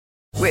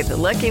With the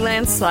Lucky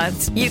Land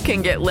Slots, you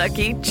can get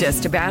lucky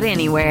just about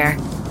anywhere.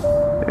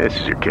 This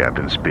is your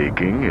captain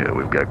speaking.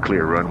 We've got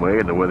clear runway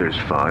and the weather's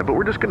fine, but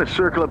we're just going to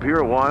circle up here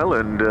a while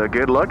and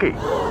get lucky.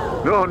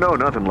 No,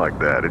 nothing like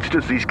that. It's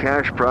just these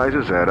cash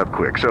prizes add up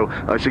quick. So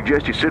I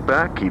suggest you sit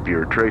back, keep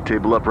your tray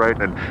table upright,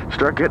 and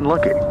start getting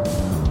lucky.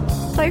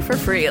 Play for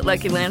free at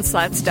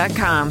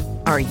LuckyLandSlots.com.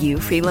 Are you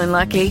feeling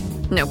lucky?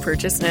 No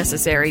purchase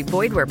necessary.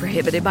 Void where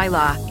prohibited by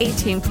law.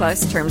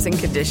 18+ terms and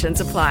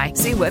conditions apply.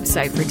 See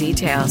website for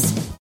details.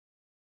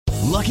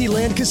 Lucky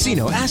Land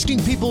Casino,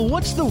 asking people,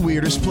 what's the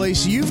weirdest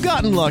place you've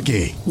gotten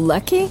lucky?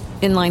 Lucky?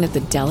 In line at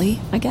the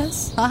deli, I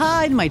guess?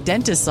 Aha, in my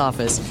dentist's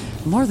office.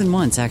 More than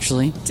once,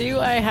 actually. Do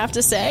I have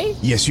to say?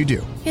 Yes, you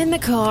do. In the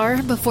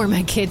car before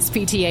my kids'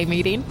 PTA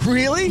meeting.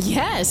 Really?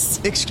 Yes.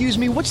 Excuse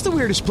me, what's the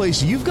weirdest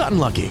place you've gotten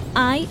lucky?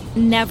 I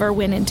never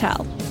win and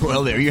tell.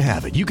 Well, there you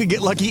have it. You can get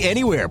lucky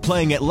anywhere,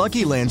 playing at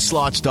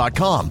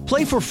LuckyLandSlots.com.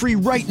 Play for free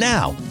right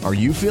now. Are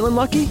you feeling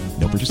lucky?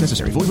 No purchase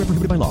necessary. Void where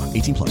prohibited by law.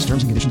 18+.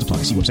 Terms and conditions apply.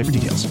 See website for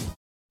details.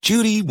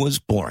 Judy was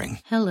boring.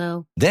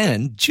 Hello.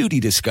 Then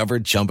Judy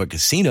discovered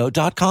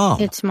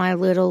ChumbaCasino.com. It's my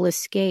little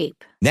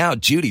escape. Now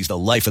Judy's the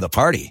life of the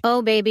party.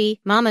 Oh,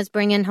 baby, mama's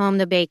bringing home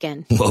the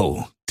bacon.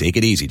 Whoa, take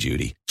it easy,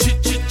 Judy.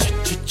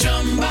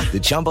 The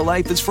Chumba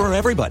life is for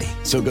everybody.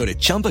 So go to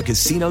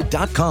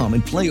ChumbaCasino.com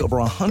and play over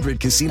 100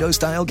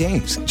 casino-style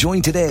games.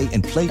 Join today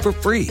and play for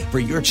free for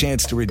your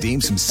chance to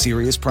redeem some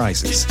serious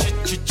prizes.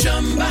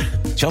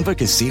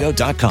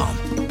 ChumbaCasino.com.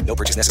 No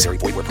purchase necessary.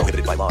 Void where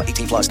prohibited by law.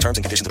 18+ terms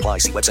and conditions apply.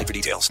 See website for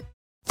details.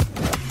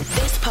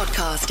 This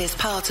podcast is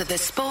part of the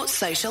Sports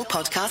Social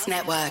Podcast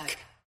Network.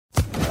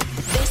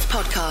 This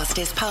podcast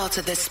is part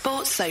of the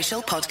Sports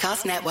Social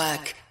Podcast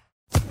Network.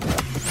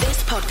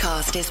 This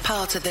podcast is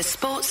part of the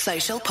Sports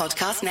Social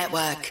Podcast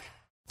Network.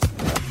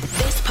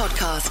 This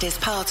podcast is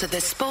part of the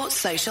Sports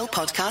Social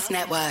Podcast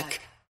Network.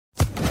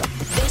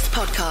 This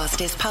podcast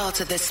is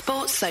part of the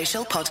Sports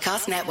Social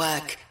Podcast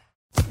Network.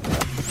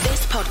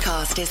 This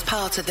podcast is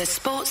part of the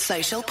Sports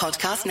Social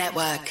Podcast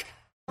Network.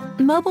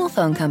 Mobile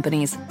phone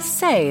companies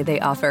say they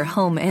offer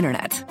home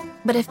internet.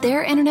 But if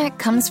their internet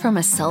comes from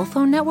a cell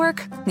phone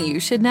network, you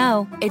should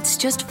know. It's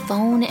just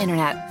phone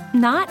internet,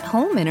 not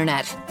home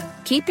internet.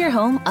 Keep your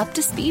home up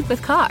to speed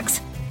with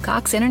Cox.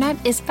 Cox internet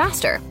is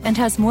faster and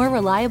has more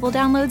reliable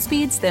download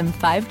speeds than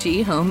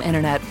 5G home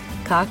internet.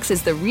 Cox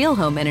is the real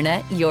home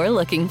internet you're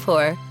looking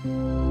for.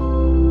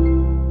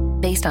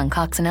 Based on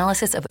Cox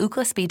analysis of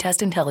Ookla speed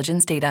test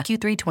intelligence data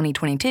Q3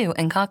 2022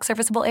 and Cox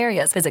serviceable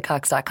areas, visit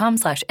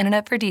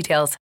cox.com/internet for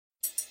details.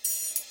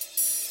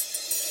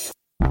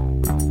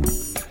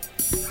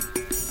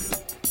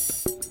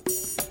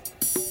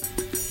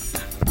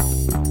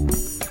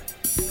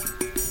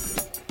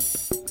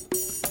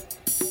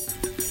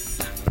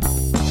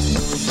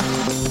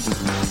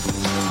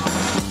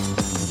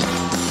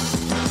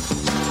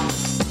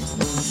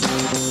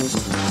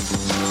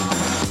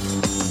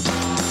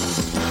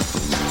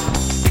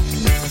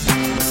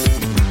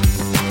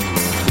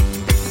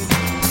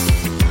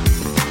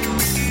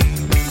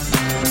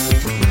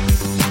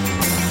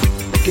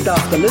 Good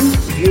afternoon,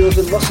 viewers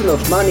and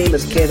listeners. My name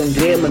is Kevin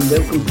Graham and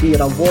welcome to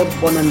your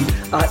award-winning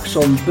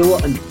Axon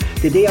Bulletin.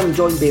 Today I'm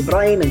joined by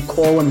Brian and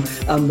Colin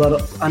and we're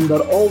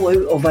all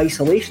out of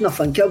isolation, I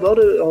think. We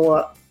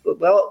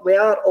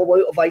are all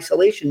out of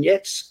isolation,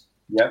 yes?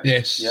 Yep.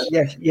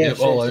 Yes.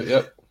 All out,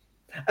 yep.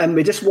 And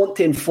we just want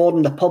to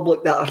inform the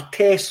public that our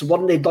tests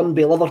weren't done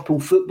by Liverpool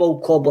Football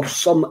Club or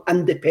some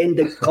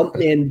independent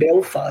company in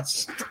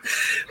Belfast.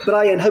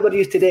 Brian, how are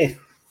you today?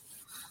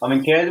 I'm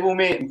incredible,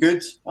 mate. I'm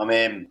good.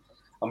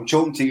 I'm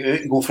choking to get out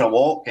and go for a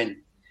walk and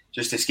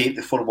just escape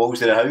the four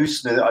walls of the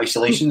house now that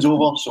isolation's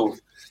over. So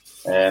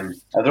I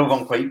don't know if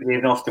I'm quite brave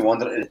enough to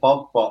wander to the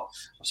pub, but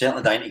I'm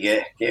certainly dying to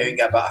get out and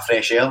get a bit of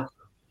fresh air.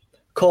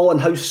 Colin,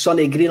 how's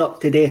sunny green up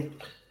today?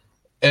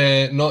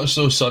 Not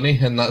so sunny,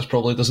 and that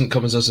probably doesn't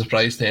come as a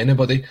surprise to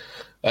anybody.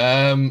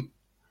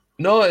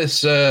 No,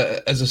 it's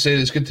as I said,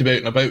 it's good to be out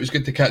and about. It was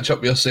good to catch up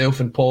with yourself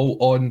and Paul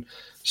on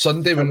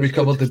Sunday when we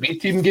covered the B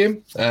team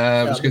game.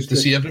 It was good to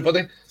see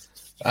everybody.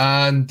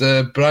 And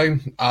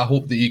Brian, I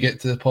hope that you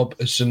get to the pub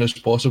as soon as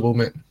possible,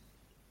 mate.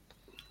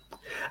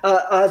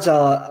 As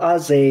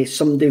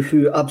somebody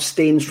who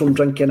abstains from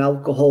drinking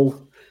alcohol,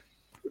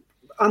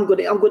 I'm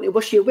going to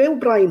wish you well,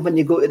 Brian, when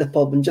you go to the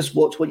pub and just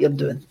watch what you're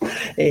doing.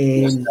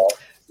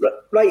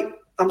 Right,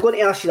 I'm going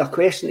to ask you a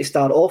question to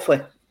start off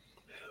with.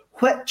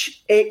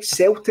 Which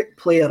ex-Celtic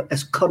player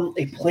is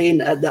currently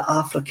playing at the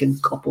African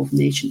Cup of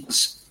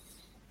Nations?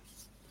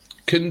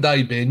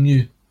 Kundai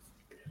Benyu.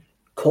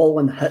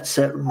 Colin hits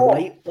it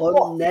right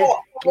on the head.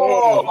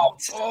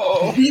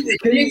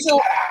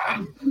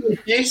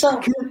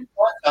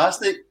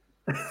 Fantastic.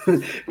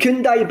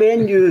 Kundai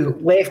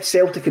Benyu left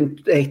Celtic in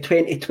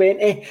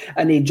 2020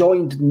 and he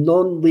joined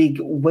non-league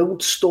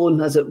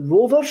Wildstone. Is it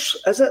Rovers?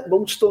 Is it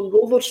Wildstone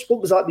Rovers? What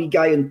was that wee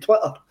guy on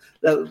Twitter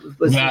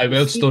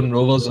Wealdstone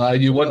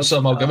Rovers. You want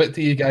some? I'll give it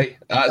to you, guy.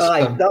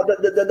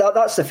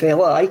 That's the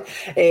fella.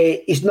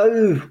 He's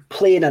now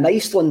playing in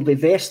Iceland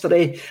with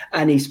Vestry,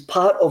 and he's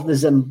part of the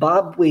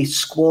Zimbabwe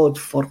squad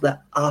for the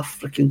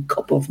African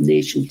Cup of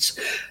Nations.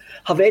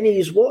 Have any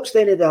of you watched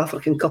any of the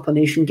African Cup of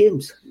Nations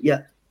games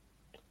yet?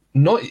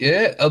 Not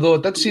yet, although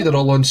I did see they're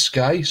all on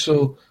Sky,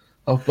 so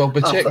I'll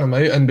be checking them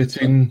out in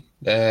between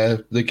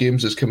the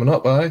games that's coming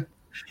up.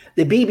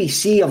 The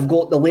BBC have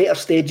got the later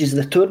stages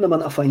of the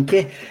tournament, I think.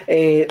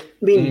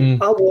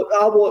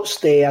 I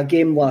watched a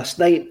game last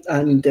night,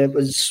 and it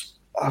was,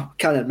 I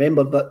can't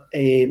remember, but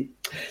there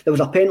was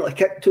a penalty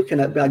kick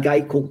taken out by a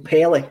guy called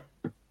Pele,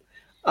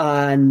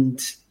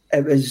 and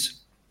it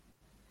was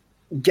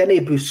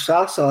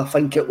Guinea-Bissau, I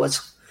think it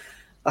was.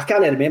 I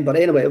can't remember.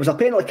 Anyway, it was a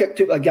penalty kick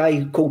took a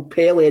guy called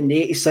Pele in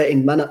the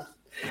 82nd minute.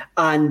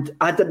 And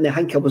I didn't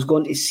think I was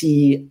going to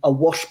see a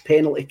worse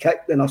penalty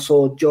kick than I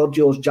saw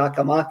Georgios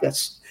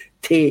Giakoumakis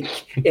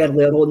take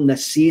earlier on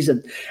this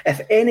season. If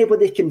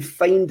anybody can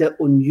find it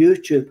on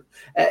YouTube,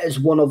 it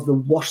is one of the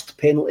worst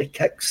penalty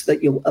kicks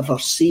that you'll ever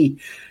see.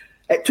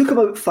 It took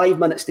about 5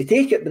 minutes to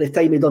take it by the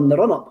time he'd done the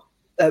run-up.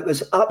 It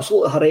was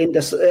absolutely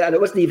horrendous, and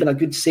it wasn't even a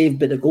good save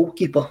by the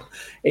goalkeeper.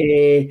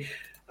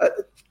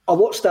 I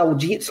watched a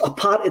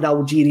part of the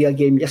Algeria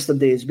game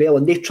yesterday as well,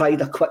 and they tried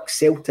a quick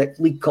Celtic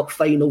League Cup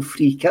final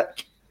free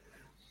kick,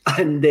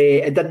 and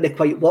it didn't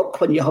quite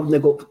work when you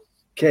haven't got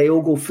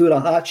Kyogo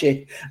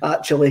Furuhashi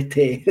actually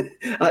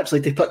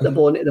to put the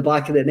ball into the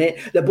back of the net.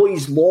 The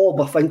boy's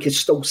lob, I think, is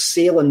still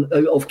sailing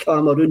out of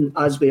Cameroon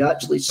as we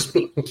actually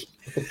speak.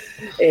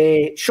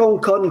 Sean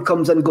Curran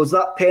comes in and goes,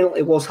 that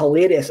penalty was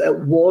hilarious. It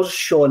was,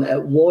 Sean.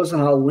 It was a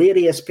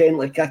hilarious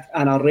penalty kick,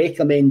 and I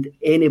recommend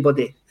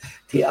anybody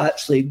to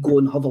actually go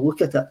and have a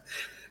look at it.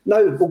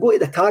 Now, we'll go to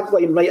the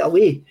tagline right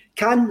away.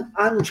 Can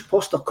Ange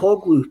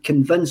Postecoglou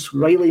convince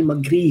Riley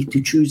McGree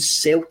to choose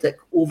Celtic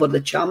over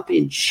the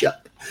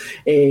Championship?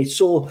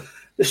 So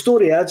the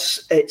story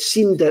is, it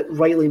seemed that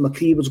Riley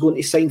McGree was going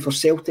to sign for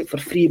Celtic for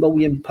 £3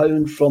 million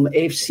from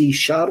FC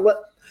Charlotte.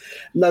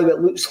 Now it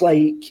looks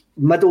like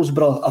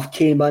Middlesbrough have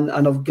came in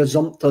and have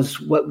gazumped us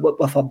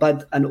with a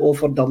bid and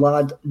offered the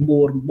lad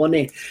more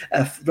money,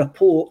 if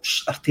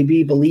reports are to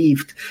be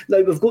believed.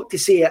 Now we've got to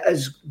say it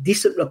is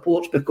decent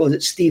reports because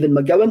it's Stephen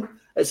McGowan.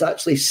 It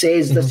actually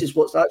says this is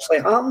what's actually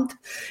happened.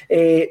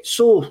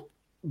 So,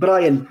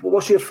 Brian,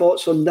 what's your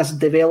thoughts on this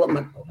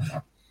development?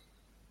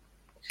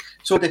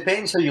 So it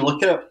depends how you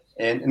look at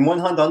it. On one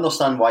hand, I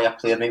understand why a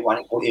player might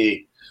want to go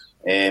to,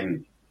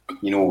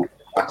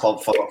 a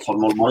club for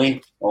more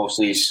money.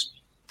 Obviously, he's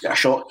got a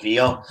short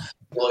career,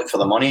 look for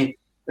the money.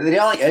 But the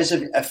reality is,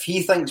 if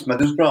he thinks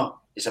Middlesbrough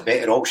is a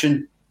better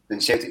option than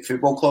Celtic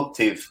Football Club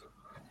to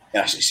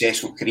have a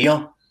successful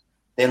career,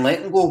 then let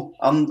him go.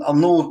 I'm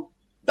not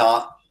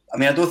that. I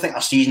mean, I don't think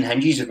our season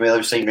hinges of whether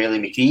we sign Riley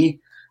McGree.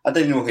 I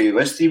didn't know who he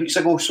was 3 weeks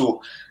ago,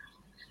 so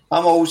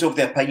I'm always of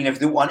the opinion if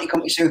they don't want to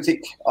come to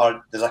Celtic,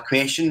 or there's a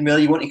question whether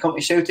you want to come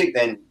to Celtic,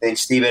 then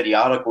stay where you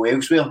are or go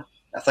elsewhere.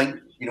 I think,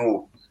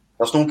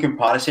 there's no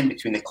comparison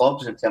between the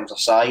clubs in terms of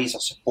size or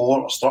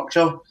support or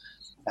structure.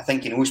 I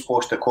think he knows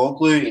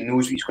Postecoglou, he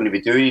knows what he's going to be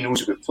doing, he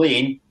knows about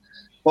playing.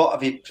 But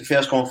if he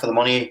prefers going for the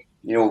money,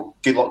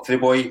 good luck to the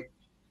boy.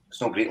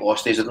 It's no great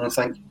loss days, I don't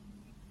think.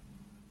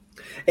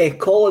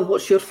 Colin,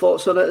 what's your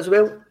thoughts on it as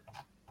well?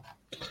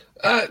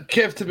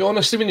 Kev, to be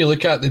honest, when you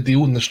look at the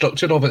deal and the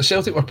structure of it,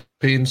 Celtic were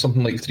paying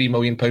something like £3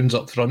 million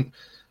up front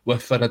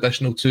with an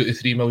additional £2 to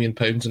 £3 million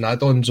in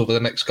add-ons over the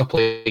next couple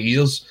of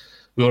years.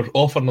 We were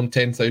offering them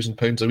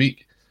 £10,000 a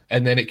week,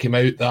 and then it came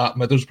out that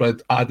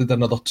Middlesbrough added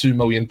another £2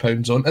 million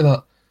onto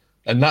that.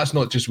 And that's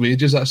not just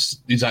wages, that's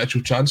these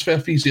actual transfer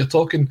fees. You're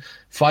talking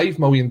 £5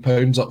 million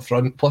up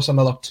front, plus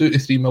another £2 to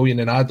 £3 million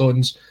in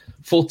add-ons,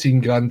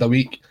 $14,000 a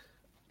week.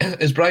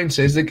 As Brian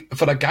says,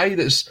 for a guy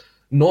that's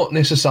not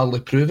necessarily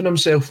proven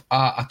himself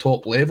at a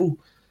top level,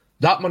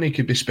 that money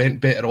could be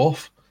spent better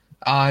off.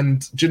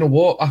 And do you know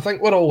what? I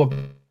think we're all a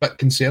bit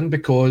concerned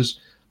because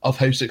of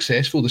how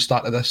successful the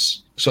start of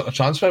this sort of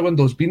transfer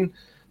window has been,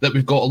 that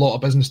we've got a lot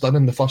of business done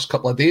in the first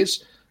couple of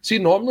days. See,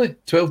 normally,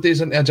 12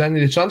 days into a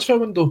January transfer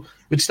window,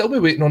 we'd still be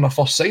waiting on our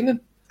first signing.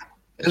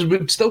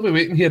 We'd still be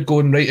waiting here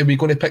going, right, are we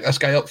going to pick this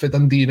guy up for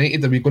Dundee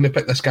United? Are we going to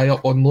pick this guy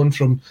up on loan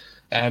from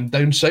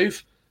down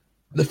south?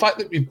 The fact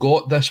that we've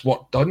got this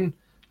work done,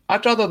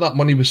 I'd rather that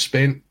money was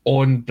spent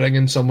on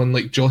bringing someone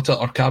like Jota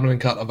or Cameron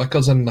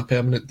Carter-Vickers in a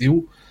permanent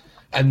deal,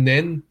 and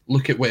then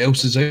look at what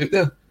else is out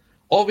there.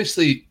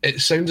 Obviously, it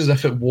sounds as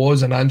if it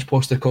was an Ange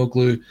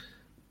Postecoglou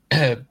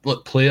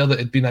player that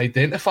had been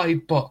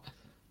identified, but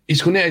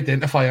he's going to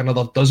identify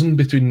another dozen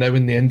between now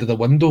and the end of the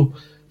window.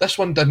 This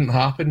one didn't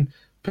happen.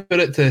 Put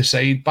it to the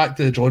side, back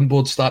to the drawing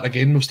board, start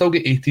again. We've still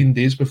got 18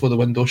 days before the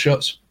window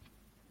shuts.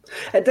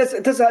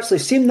 It does actually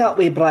seem that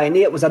way, Brian.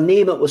 It was a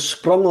name that was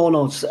sprung on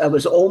us. It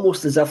was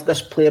almost as if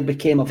this player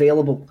became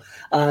available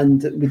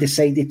and we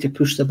decided to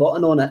push the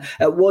button on it.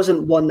 It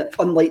wasn't one,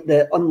 unlike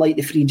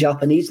the three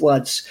Japanese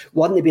lads,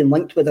 one they'd been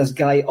linked with this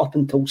guy up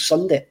until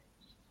Sunday.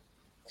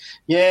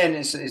 Yeah, and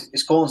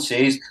it's Colin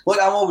says, look,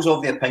 I'm always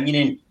of the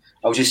opinion,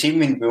 I was the same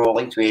when we were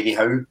linked to Eddie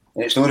Howe, and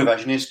it's no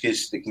revisionist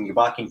because they can go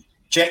back and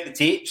check the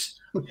tapes.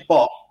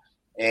 But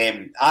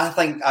I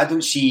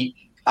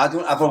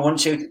don't ever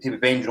want Celtic to be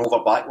bending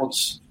over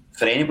backwards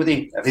for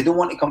anybody. If they don't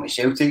want to come to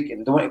Celtic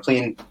and don't want to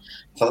play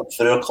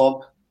for our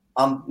club,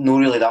 I'm not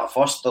really that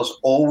fussed. There's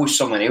always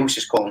someone else,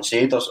 as Colin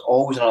said. There's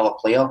always another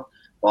player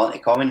wanting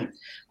to come in.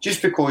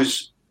 Just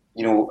because,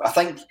 I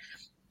think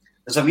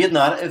there's a weird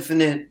narrative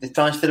in the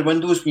transfer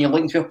windows when you're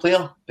linked to a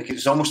player, because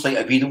it's almost like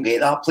if we don't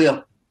get that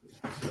player,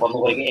 we're not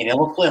going to get any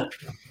other player.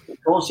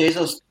 Colin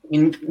says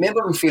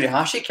remember when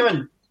Furuhashi came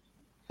in?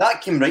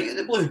 That came right out of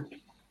the blue.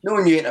 No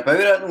one knew anything about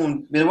it.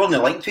 We weren't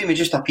linked to him. He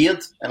just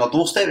appeared on our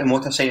doorstep, and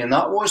what a signing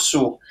that was.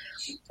 So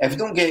if we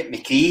don't get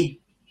McGree,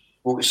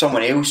 we'll get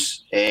someone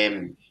else.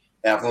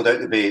 I've no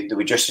doubt they'll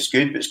be just as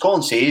good. But as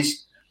Colin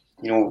says,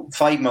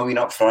 $5 million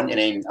up front and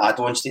then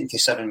add-ons to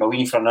 $7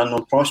 million for an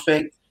unknown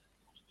prospect.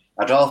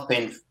 I'd rather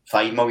spend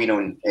 $5 million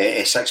on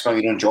 $6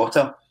 million on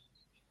Jota,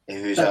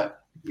 who's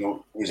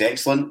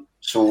excellent.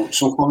 So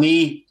for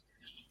me,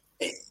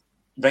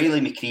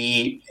 Riley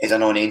McGree is a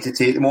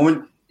non-entity at the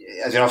moment.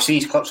 As I've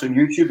seen his clips on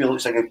YouTube, he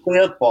looks like a good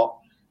player, but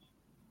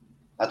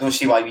I don't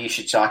see why we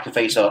should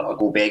sacrifice or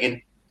go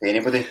begging to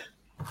anybody.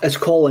 As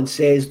Colin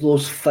says,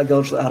 those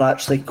figures are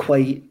actually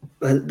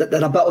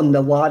they're a bit on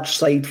the large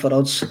side for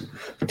us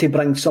to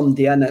bring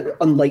somebody in,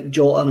 unlike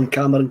Jota and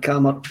Cameron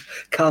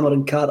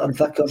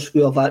Carter-Vickers,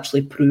 who have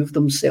actually proved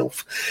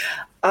themselves.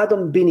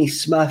 Adam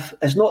Beanie-Smith,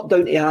 it's not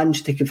down to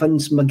Ange to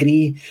convince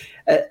McGree.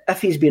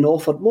 If he's been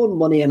offered more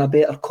money and a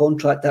better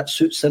contract, that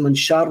suits him, and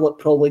Charlotte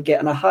probably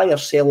getting a higher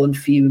sell-on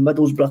fee with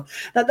Middlesbrough.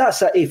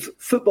 That's it. If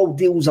football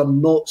deals are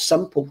not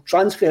simple,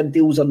 transfer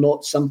deals are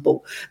not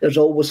simple. There's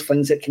always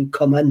things that can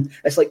come in.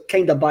 It's like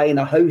kind of buying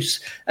a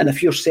house, and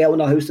if you're selling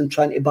a house and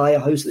trying to buy a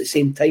house at the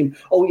same time,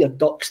 all your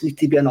ducks need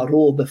to be in a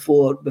row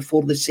before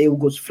the sale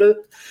goes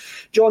through.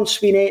 John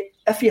Sweeney,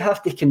 if you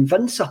have to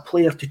convince a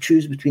player to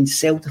choose between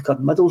Celtic or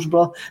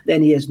Middlesbrough,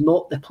 then he is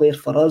not the player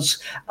for us.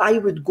 I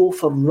would go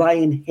for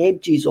Ryan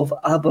Hedges of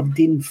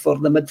Aberdeen for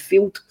the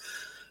midfield.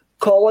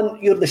 Colin,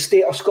 you're the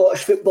state of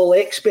Scottish football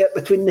expert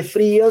between the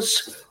three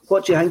years.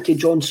 What do you think of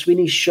John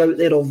Sweeney's shout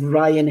there of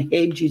Ryan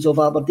Hedges of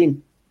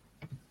Aberdeen?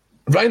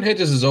 Ryan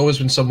Hedges has always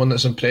been someone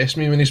that's impressed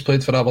me when he's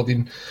played for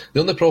Aberdeen. The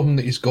only problem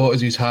that he's got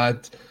is he's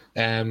had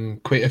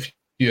quite a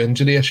few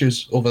injury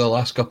issues over the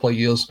last couple of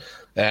years.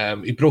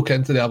 He broke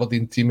into the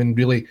Aberdeen team, and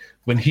really,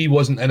 when he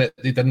wasn't in it,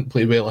 they didn't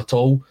play well at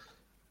all.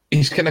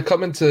 He's kind of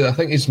come into, I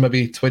think he's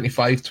maybe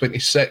 25,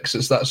 26.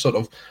 It's that sort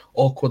of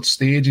awkward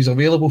stage. He's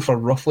available for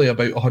roughly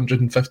about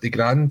 150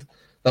 grand.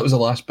 That was the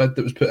last bid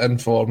that was put in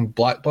for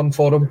Blackburn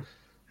for him.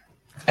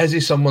 Is he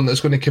someone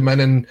that's going to come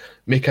in and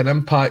make an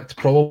impact?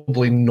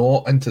 Probably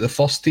not into the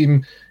first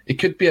team. It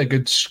could be a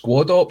good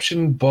squad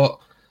option, but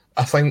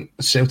I think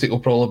Celtic will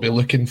probably be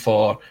looking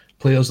for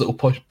players that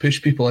will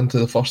push people into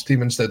the first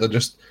team instead of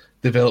just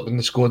developing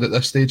the squad at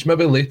this stage.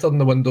 Maybe later in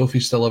the window, if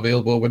he's still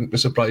available, I wouldn't be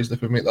surprised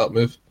if we make that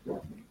move.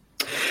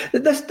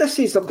 This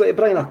is, I've got to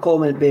bring a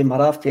comment by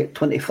Marafti at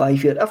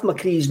 25 here. If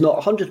McCree's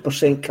not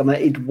 100%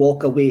 committed,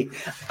 walk away.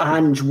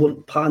 Ange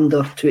won't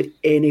pander to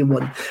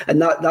anyone,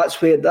 and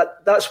that's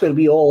where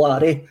we all are.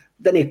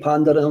 Didn't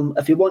pander to him.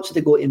 If he wants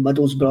to go to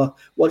Middlesbrough,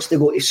 wants to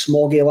go to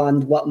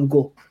Smoggyland, let him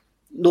go.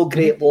 No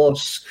great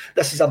loss.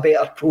 This is a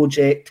better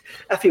project.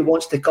 If he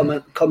wants to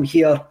come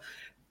here,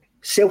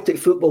 Celtic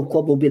Football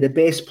Club will be the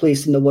best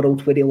place in the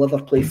world where he'll ever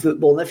play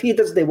football. And if he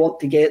doesn't want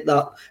to get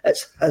that,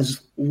 it's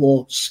his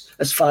loss,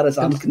 as far as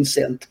I'm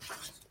concerned.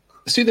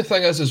 See, the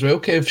thing is as well,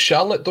 Kev,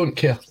 Charlotte don't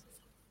care.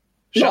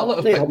 Charlotte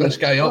have picked this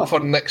guy up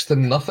for next to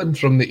nothing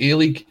from the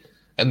A-League,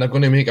 and they're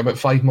going to make about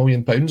 £5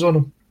 million on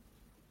him.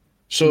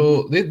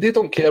 So they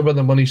don't care where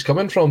the money's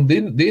coming from.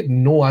 They had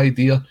no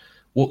idea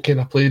what kind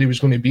of player he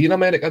was going to be in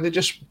America. They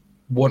just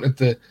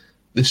wanted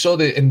they saw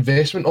the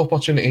investment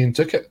opportunity and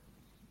took it.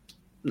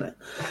 I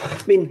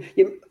mean,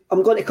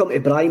 I'm going to come to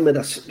Brian with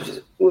this.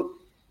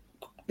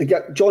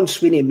 John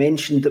Sweeney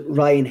mentioned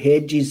Ryan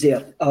Hedges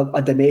there,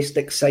 a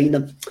domestic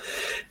signing.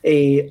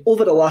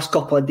 Over the last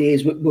couple of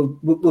days,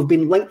 we've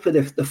been linked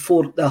with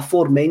the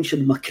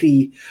aforementioned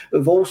McCree.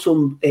 We've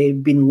also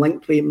been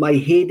linked with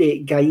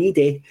Mahedi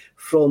Gaidi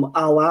from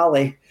Al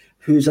Ahly,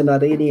 who's an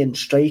Iranian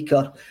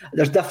striker.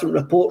 There's different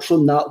reports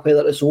on that,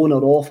 whether it's on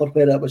or off, or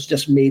whether it was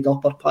just made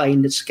up or pie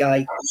in the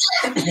sky.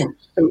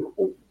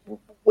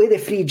 With the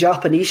three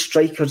Japanese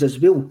strikers as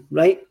well,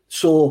 right?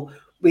 So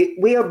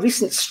we have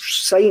recent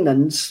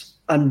signings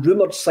and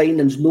rumoured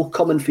signings no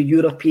coming for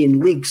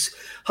European leagues.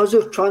 Has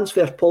our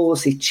transfer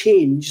policy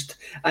changed,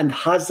 and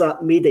has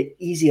that made it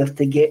easier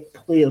to get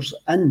players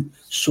in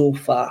so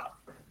far?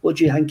 What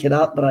do you think of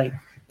that, Brian?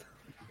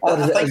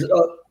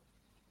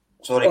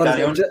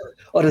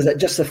 Or is it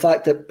just the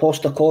fact that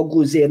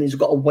Postecoglou's there and he's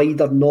got a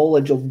wider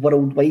knowledge of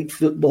worldwide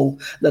football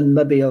than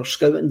maybe our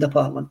scouting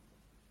department?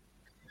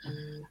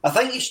 I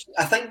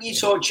think you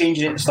saw it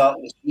changing at the start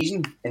of the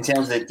season in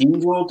terms of the deals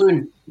we were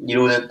doing.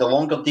 The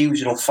longer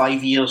deals,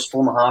 5 years,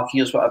 4.5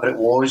 years, whatever it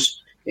was,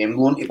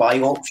 loan to buy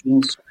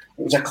options.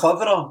 It was a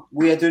cleverer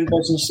way of doing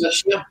business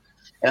this year.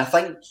 And I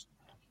think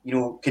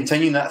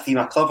continuing that theme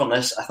of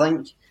cleverness, I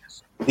think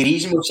the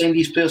reason we're seeing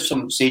these players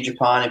from, say,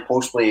 Japan and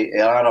possibly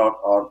Iran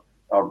or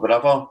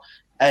wherever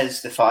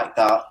is the fact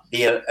that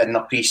they're in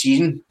their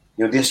pre-season.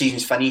 Their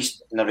season's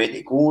finished and they're ready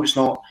to go. It's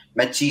not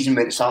mid-season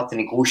where it's hard to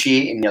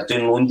negotiate and you're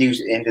doing loan deals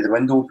at the end of the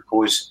window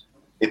because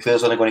the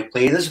players aren't going to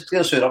play. There's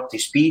players who are up to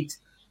speed,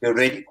 who are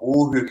ready to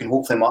go, who can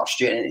hopefully march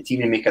straight into the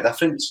team and make a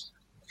difference.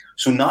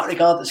 So in that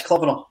regard, it's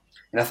cleverer.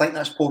 And I think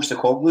that's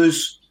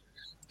Postecoglou's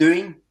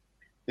doing,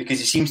 because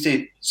he seems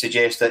to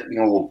suggest that,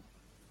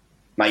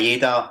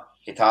 Maeda,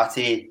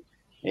 Hitate,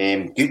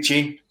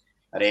 Gucci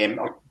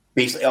are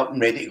basically up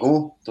and ready to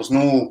go. There's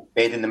no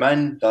bedding them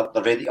in. They're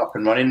ready, up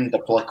and running.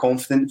 They're probably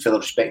confident for their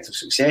respective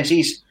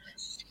successes.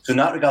 So in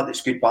that regard,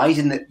 it's good buys.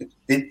 And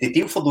the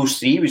deal for those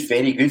three was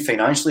very good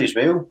financially as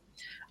well.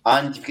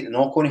 And you've got the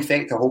knock-on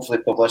effect of hopefully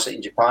publicity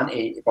in Japan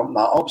to bump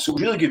that up. So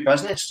really good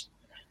business.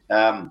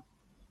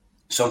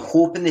 So I'm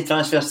hoping the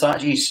transfer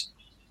strategies,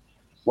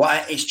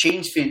 it's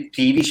changed for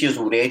previous years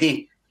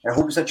already. And I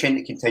hope it's a trend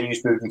that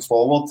continues moving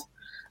forward.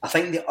 I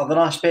think the other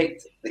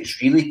aspect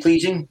that's really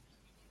pleasing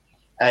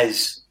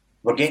is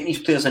we're getting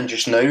these players in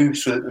just now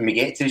so that when we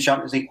get to the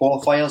Champions League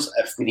qualifiers,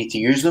 if we need to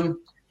use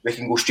them, we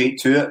can go straight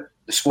to it.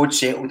 The squad's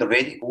settled, they're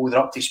ready to go, they're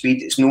up to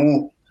speed. It's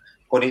no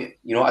going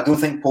to, I don't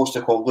think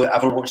Postecoglou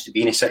ever wants to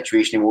be in a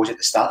situation he was at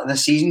the start of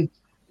this season,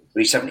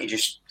 where he's having to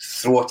just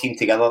throw a team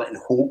together and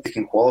hope they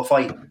can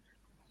qualify.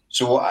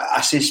 So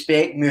I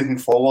suspect moving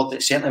forward,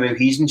 that certainly while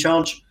he's in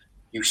charge,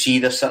 you'll see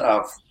this sort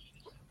of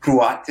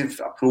proactive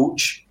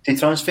approach to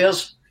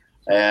transfers.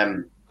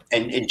 And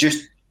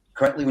just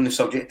quickly on the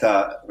subject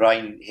of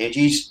Ryan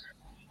Hedges,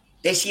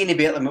 is he any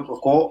better than what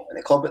we've got at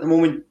the club at the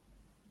moment?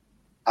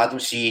 I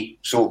don't see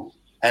so.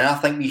 And I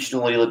think we should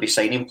only really be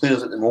signing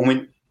players at the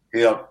moment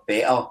who are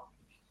better.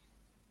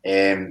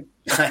 Quite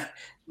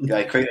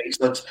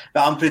excellent.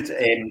 But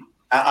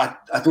I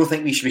don't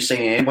think we should be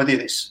signing anybody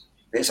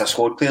that's a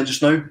squad player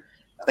just now.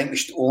 I think we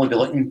should only be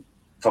looking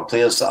for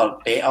players that are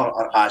better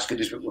or as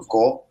good as what we've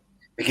got,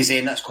 because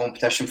then that's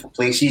competition for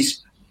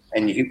places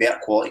and you get better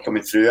quality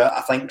coming through it.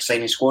 I think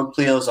signing squad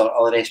players or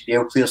other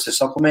SPL players to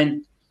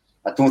supplement,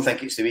 I don't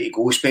think it's the way to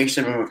go,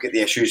 especially when we've got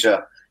the issues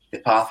of the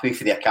pathway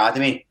for the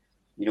academy.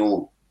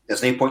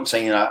 There's no point in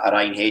signing a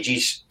Ryan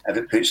Hedges if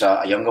it puts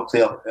a younger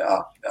player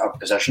at a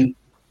position.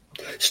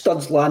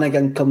 Studs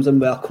Lanigan comes in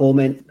with a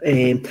comment.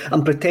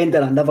 I'm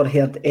pretending I never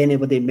heard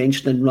anybody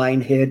mentioning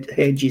Ryan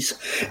Hedges.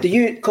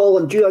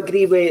 Colin, do you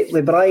agree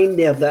with Brian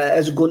there that it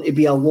is going to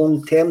be a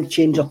long-term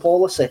change of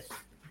policy?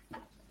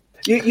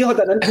 You had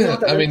an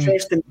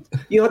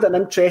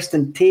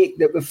interesting take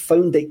that we've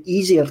found it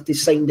easier to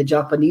sign the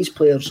Japanese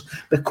players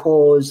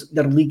because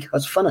their league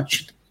has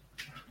finished.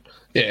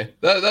 Yeah,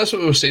 that's what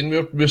we were saying. We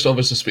were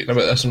obviously speaking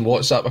about this on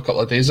WhatsApp a couple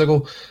of days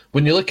ago.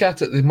 When you look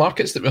at it, the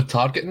markets that we're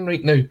targeting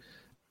right now,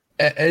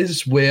 it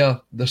is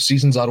where their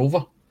seasons are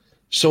over.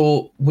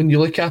 So when you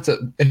look at it,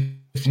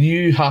 if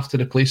you have to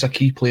replace a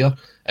key player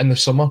in the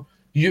summer,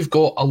 you've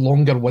got a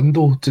longer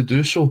window to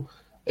do so.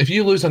 If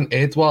you lose an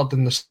Edward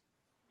in the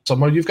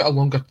summer, you've got a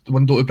longer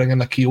window to bring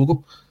in a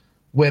Kyogo.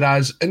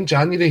 Whereas in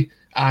January,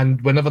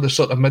 and whenever the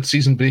sort of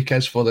mid-season break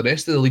is for the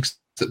rest of the leagues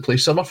that play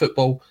summer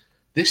football,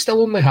 they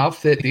still only have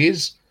 30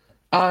 days.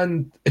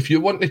 And if you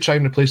want to try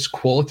and replace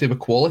quality with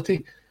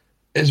quality,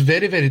 it's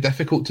very, very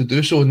difficult to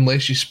do so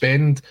unless you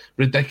spend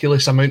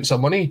ridiculous amounts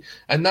of money.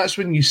 And that's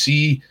when you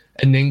see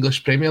in the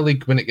English Premier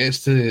League, when it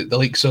gets to the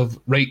likes of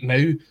right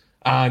now,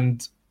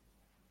 and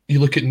you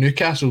look at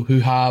Newcastle, who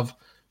have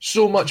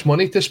so much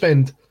money to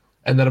spend,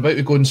 and they're about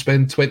to go and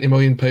spend £20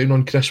 million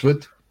on Chris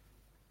Wood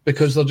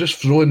because they're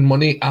just throwing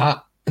money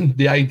at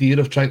the idea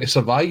of trying to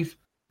survive.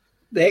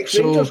 The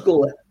ex-Rangers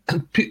goalie.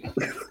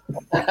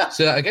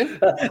 Say that again?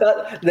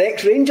 The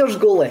ex-Rangers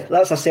goalie.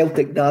 That's a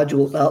Celtic dad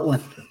joke, that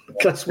one.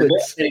 Chris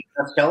Woods.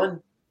 That's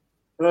Colin.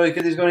 What do you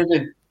think he's going to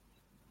do?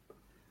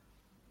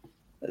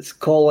 It's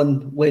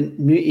Colin went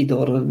muted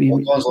or... He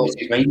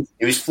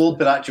was floored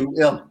by that joke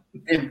there.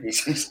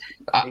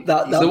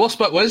 The worst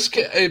bit was,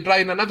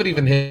 Brian, I never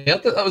even heard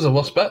it. That was the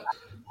worst bit.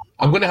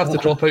 I'm going to have to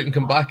drop out and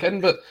come back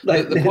in, but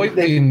the point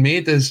being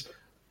made is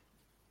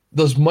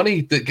there's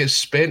money that gets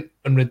spent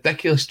on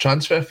ridiculous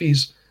transfer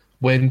fees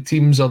when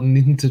teams are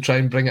needing to try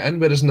and bring it in,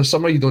 whereas in the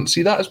summer you don't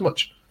see that as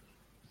much.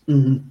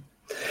 Mm-hmm.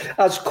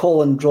 As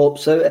Colin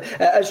drops out,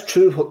 it is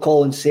true what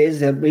Colin says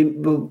there. We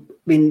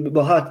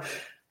had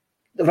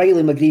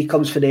Riley McGree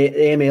comes for the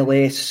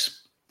MLS,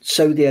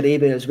 Saudi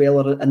Arabia as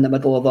well, are in the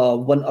middle of a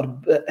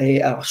winter,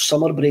 a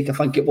summer break. I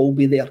think it will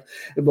be there.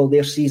 Well,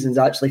 their season's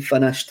actually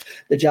finished.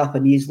 The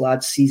Japanese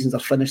lads' seasons are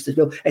finished as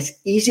well. It's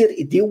easier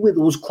to deal with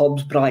those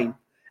clubs, Brian,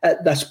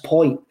 at this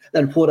point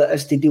than what it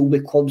is to deal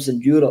with clubs in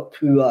Europe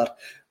who are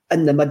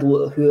in the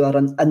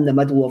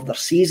middle of their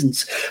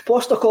seasons.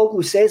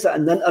 Postecoglou says that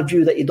in the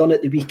interview that he done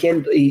at the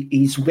weekend,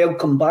 his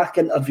welcome back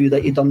interview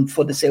that he done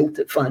for the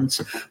Celtic fans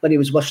when he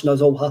was wishing us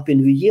all Happy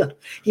New Year.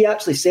 He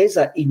actually says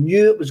that he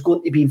knew it was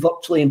going to be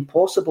virtually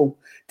impossible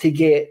to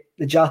get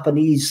the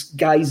Japanese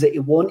guys that he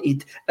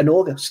wanted in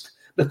August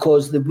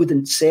because they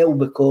wouldn't sell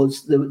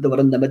because they were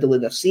in the middle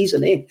of their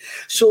season.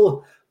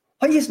 So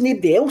Why has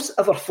nobody else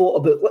ever thought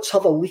about let's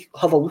have a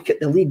look at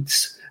the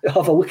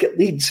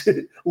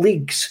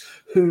leagues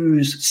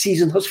whose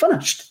season has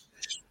finished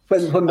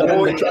when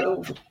we're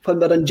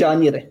in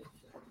January?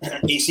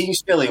 It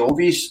seems fairly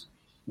obvious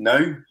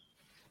now,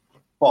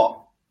 but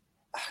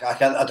I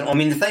don't know. I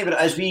mean, the thing about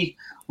it is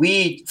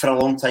we for a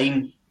long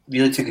time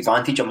really took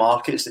advantage of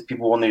markets that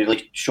people weren't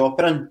really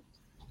shopping in.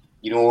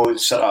 You know,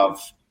 sort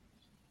of.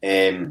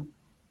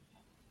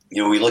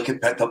 We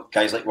picked up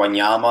guys like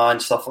Wanyama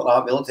and stuff like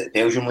that. We looked at the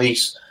Belgian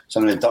leagues,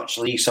 some of the Dutch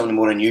leagues, some of the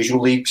more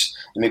unusual leagues,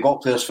 and we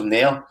got players from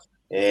there.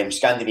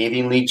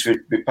 Scandinavian leagues, we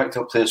picked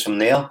up players from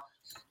there.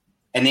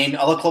 And then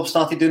other clubs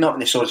started doing that when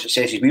they saw the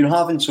successes we were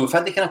having. So we've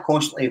had to kind of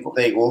constantly,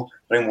 there you go,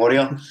 Brown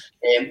Warrior,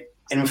 and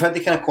we've had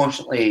to kind of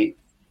constantly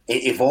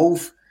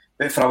evolve.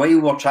 But for a while we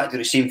were trying to do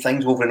the same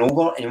things over and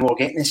over, and we were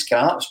getting the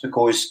scraps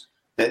because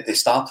the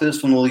star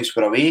players from the leagues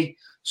were away.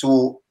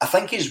 So I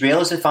think as well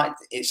as the fact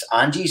that it's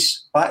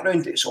Ange's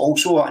background, it's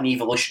also an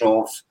evolution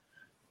of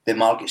the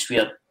markets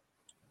we're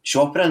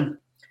shopping in.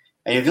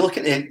 And if you look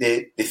at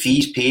the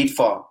fees paid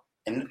for,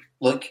 and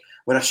look,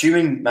 we're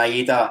assuming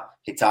Maeda,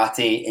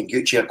 Hitate and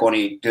Gucci are going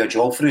to do a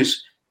job for us.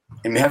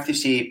 And we have to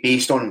say,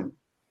 based on,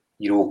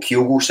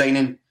 Kyogo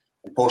signing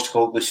and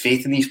Postecoglou's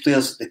faith in these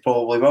players, they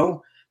probably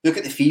will. Look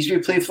at the fees we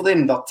pay for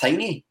them, they're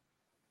tiny.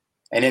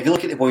 And if you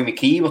look at the boy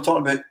McKee, we're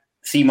talking about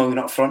 3 million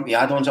up front, with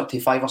add-ons up to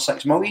 5 or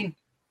 6 million.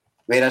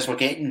 Whereas we're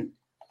getting,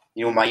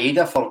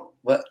 Maeda for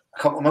a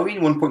couple of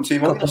million,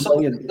 1.2 million or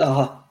something.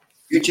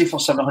 Gucci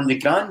for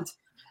 700 grand.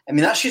 I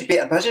mean, that's just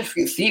better business.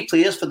 We get 3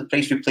 players for the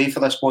price we play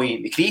for this boy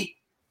McCree.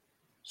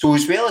 So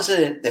as well as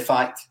the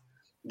fact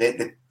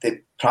that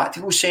the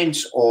practical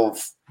sense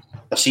of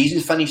the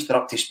season's finished, they're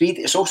up to speed,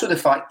 it's also the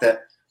fact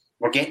that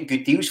we're getting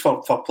good deals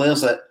for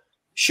players that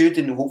should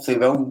and hopefully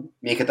will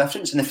make a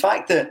difference. And the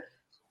fact that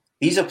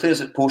these are players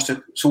that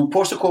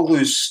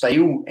Postecoglou's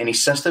style and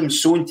his system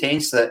is so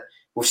intense that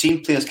we've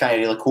seen players kind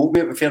of really cope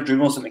with it. We've heard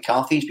rumours that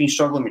McCarthy's been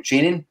struggling with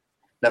training,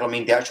 never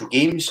mind the actual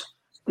games.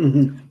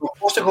 Mm-hmm.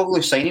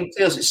 Postecoglou's signing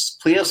players, it's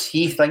players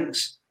he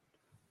thinks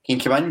can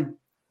come in,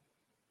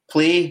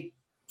 play,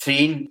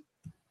 train,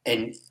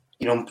 and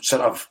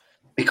sort of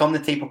become the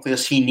type of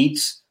players he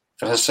needs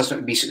for his system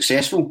to be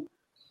successful.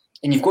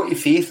 And you've got your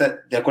faith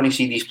that they're going to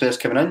see these players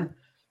coming in.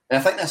 And I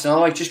think that's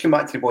another way. Just come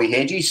back to the boy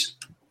Hedges.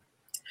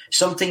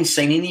 Sometimes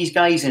signing these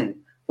guys, and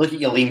look at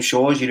your Liam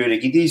Shaws, your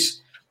Urugidis,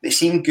 they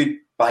seem good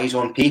buys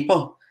on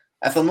paper.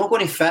 If they're not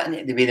going to fit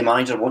into the way the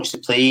manager wants to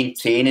play and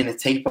train and the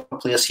type of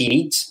players he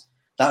needs,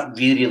 that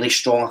really, really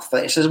strong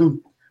athleticism,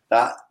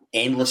 that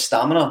endless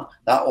stamina,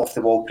 that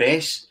off-the-ball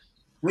press,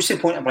 what's the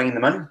point of bringing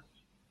them in?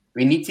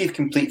 We need to have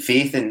complete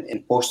faith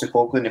in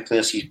Postecoglou and the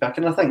players he's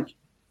picking, I think.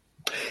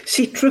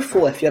 See,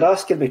 truthfully, if you're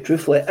asking me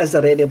truthfully, is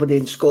there anybody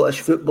in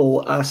Scottish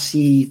football I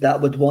see that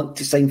would want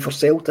to sign for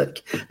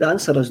Celtic? The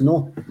answer is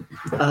no.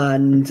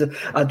 And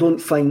I don't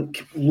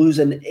think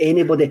losing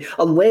anybody,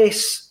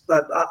 unless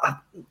I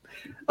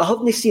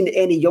haven't seen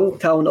any young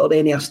talent or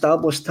any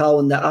established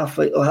talent that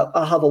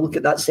I have a look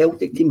at that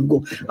Celtic team and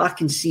go, I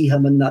can see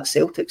him in that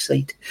Celtic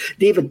side.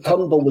 David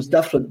Turnbull was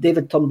different.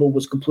 David Turnbull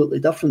was completely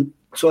different.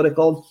 Sorry,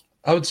 Colin.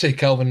 I would say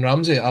Calvin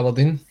Ramsey at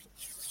Aberdeen.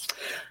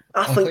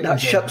 I think that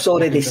ship's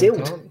already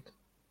sailed.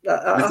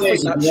 I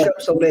think that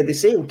ship's already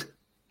sailed.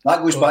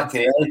 That goes back to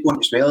the early point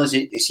as well. Is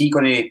he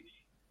going to... I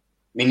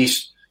mean,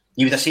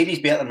 you would have said he's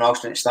better than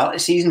Ralston at the start of the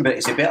season, but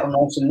is he better than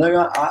Ralston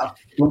now? I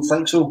don't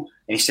think so.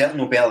 And he's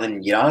certainly no better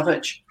than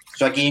Juranovic.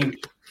 So again,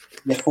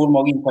 you're £4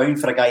 million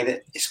for a guy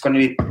that is going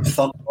to be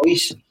third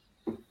choice.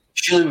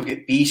 Surely we've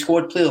got B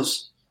squad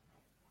players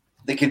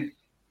that could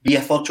be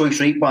a third choice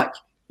right back.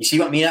 You see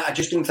what I mean? I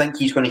just don't think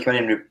he's going to come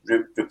in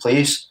and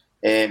replace.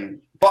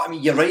 But I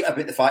mean, you're right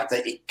about the fact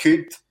that he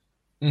could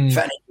fit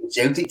into the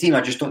Celtic team.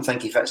 I just don't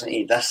think he fits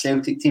into this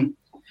Celtic team.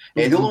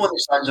 The only one that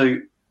stands out,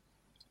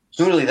 it's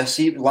not really this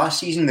season. Last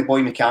season, the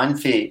boy McCann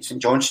for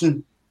St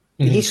Johnstone.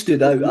 He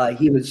stood out.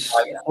 He was.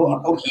 I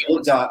thought he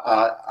looked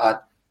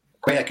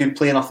quite a good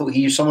player, and I thought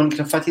he was someone who could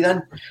have fitted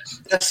in.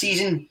 This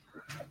season,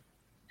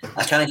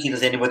 I can't see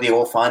there's anybody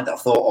offhand that I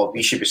thought,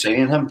 we should be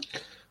signing him.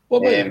 What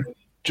about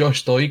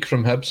Josh Doig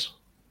from Hibs?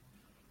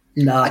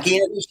 Nah.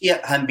 Again, I don't see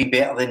him be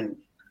better than...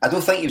 I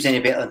don't think he was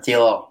any better than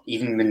Taylor,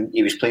 even when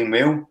he was playing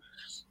well.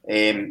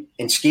 And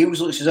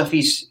Scales looks as if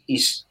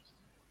he's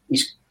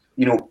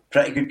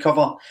pretty good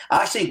cover.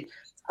 I actually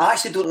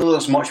don't know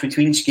there's much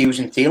between Scales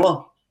and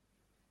Taylor.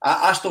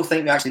 I still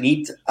think we actually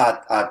need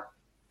a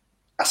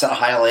sort of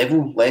higher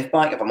level left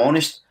back, if I'm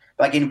honest.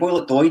 But again, a boy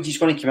like Doig, he's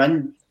going to come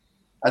in.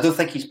 I don't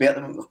think he's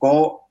better than what we've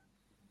got.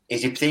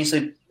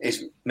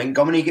 Is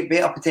Montgomery get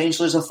better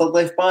potentially as a third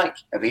left back?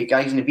 Have we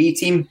got guys in the B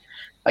team?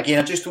 Again,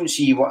 I just don't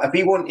see if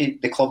we want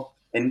the club.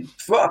 And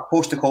what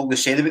Postecoglou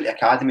said about the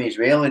academy as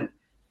well, and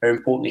how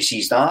important he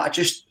sees that,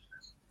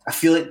 I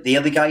feel like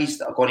they're the guys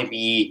that are going to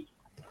be,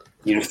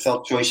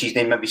 third choices,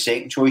 then maybe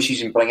second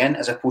choices, and bring in,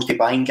 as opposed to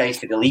buying guys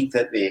for the league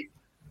that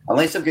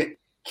unless they've got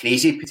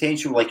crazy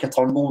potential like a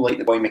Turnbull, like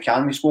the boy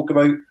McCann we spoke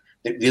about,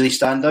 that really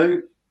stand out.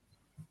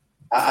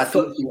 I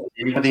don't think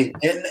anybody.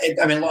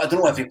 I mean, I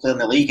don't know every player in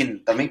the league,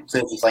 and there might be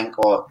players you think,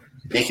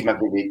 they could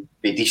maybe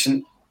be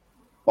decent.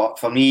 But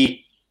for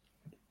me,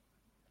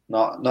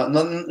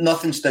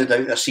 nothing stood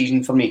out this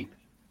season for me.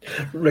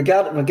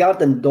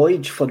 Regarding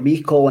Doidge, for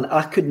me, Colin,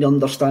 I couldn't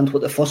understand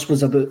what the fuss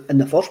was about in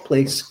the first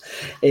place.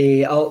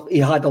 He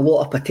had a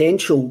lot of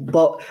potential,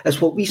 but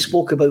it's what we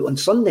spoke about on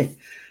Sunday.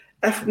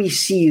 If we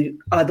see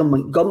Adam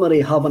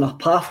Montgomery having a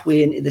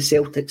pathway into the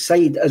Celtic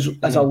side as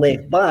a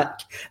left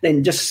back,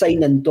 then just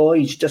signing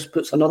Doidge just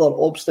puts another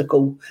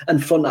obstacle in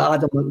front of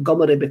Adam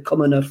Montgomery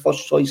becoming our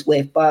first choice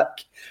left back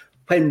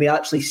when we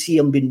actually see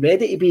him being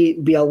ready to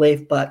be a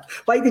left back.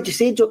 Why did you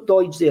say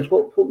Doidge there?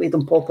 What made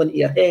him pop into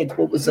your head?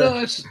 What was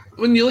it?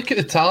 When you look at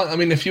the talent, I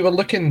mean, if you were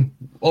looking,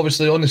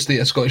 obviously, on the state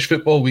of Scottish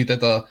football, we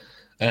did a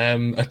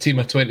team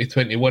of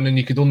 2021, and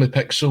you could only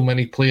pick so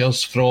many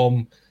players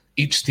from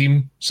each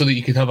team so that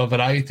you could have a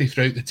variety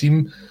throughout the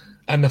team.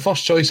 And the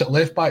first choice at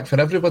left back for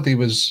everybody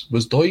was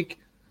Doig.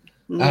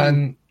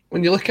 And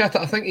when you look at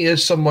it, I think he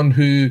is someone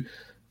who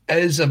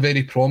is a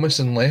very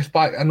promising left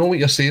back. I know what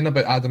you're saying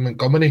about Adam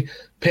Montgomery.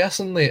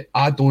 Personally,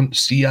 I don't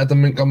see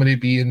Adam Montgomery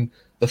being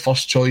the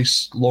first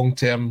choice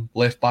long-term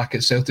left back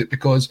at Celtic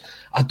because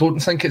I don't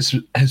think it's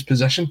his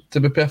position, to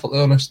be perfectly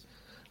honest.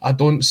 I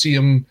don't see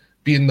him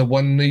being the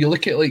one. You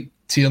look at like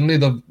Tierney,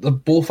 they're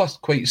both a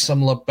quite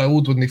similar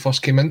build when they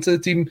first came into the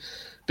team,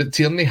 but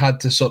Tierney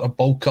had to sort of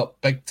bulk up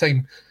big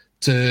time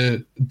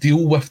to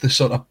deal with the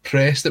sort of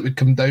press that would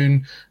come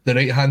down the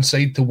right-hand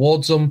side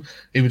towards him.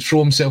 He would throw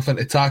himself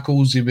into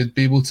tackles. He would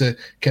be able to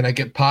kind of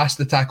get past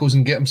the tackles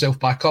and get himself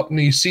back up. And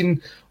you've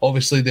seen,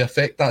 obviously, the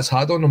effect that's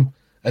had on him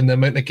and the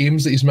amount of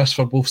games that he's missed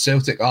for both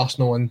Celtic,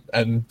 Arsenal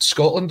and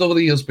Scotland over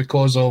the years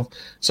because of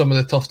some of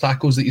the tough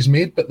tackles that he's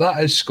made. But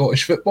that is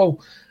Scottish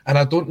football. And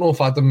I don't know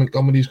if Adam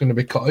Montgomery is going to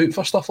be cut out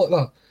for stuff like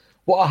that.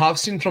 What I have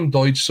seen from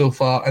Doidge so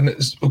far, and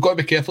we've got to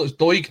be careful, it's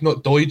Doig,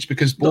 not Doidge,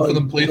 because both of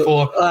them play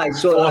for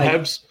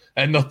Hibs,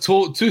 and they're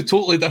two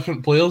totally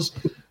different players.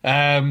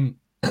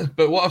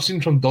 But what I've seen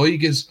from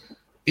Doig is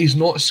he's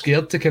not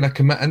scared to kind of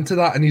commit into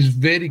that, and he's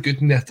very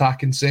good in the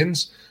attacking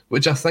sense,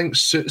 which I think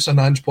suits an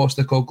Ange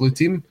Postecoglou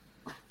team.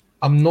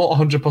 I'm not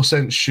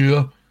 100%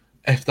 sure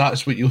if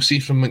that's what you'll see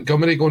from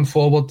Montgomery going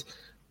forward.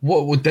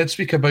 What we did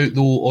speak about,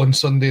 though, on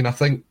Sunday, and I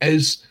think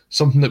is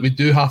something that we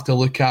do have to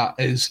look at,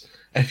 is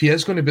if he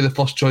is going to be the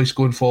first choice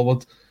going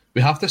forward,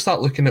 we have to start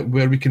looking at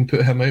where we can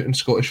put him out in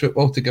Scottish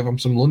football to give him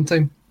some loan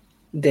time.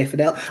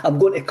 Definitely. I'm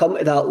going to come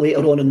to that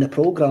later on in the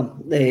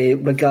programme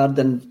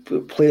regarding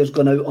players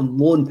going out on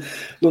loan.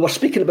 We were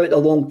speaking about the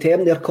long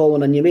term there,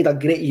 Colin, and you made a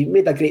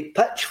great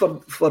pitch for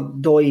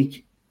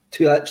Doig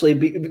to actually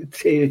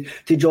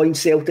to join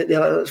Celtic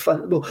there.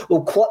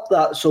 We'll clip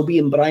that so me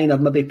and Brian are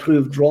maybe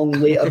proved wrong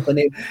later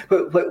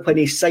when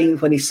he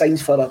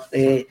signs for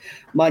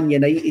Man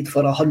United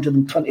for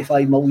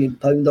 £125 million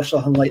or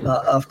something like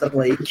that. After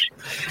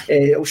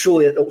it'll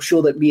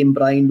show that me and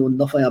Brian know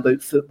nothing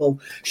about football.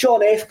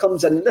 Sean F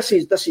comes in. This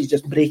is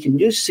just breaking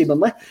news,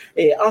 seemingly.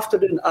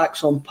 Afternoon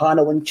Axon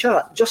panel and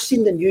chat. Just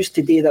seen the news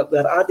today that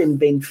we're adding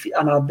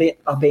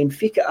a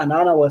Benfica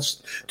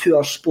analyst to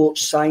our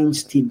sports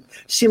science team.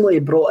 Seemingly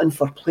brought in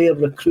for player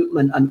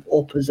recruitment and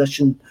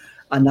opposition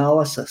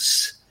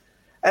analysis.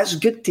 It's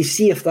good to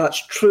see if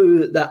that's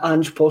true that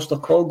Ange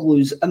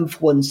Postecoglou's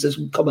influence is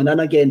coming in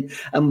again,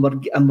 and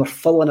we're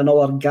filling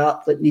another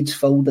gap that needs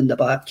filled in the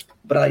back.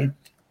 Brian.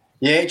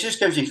 Yeah, it just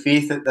gives you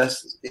faith that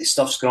this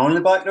stuff's going on in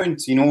the background.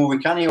 You know, we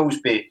can't always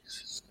be.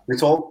 We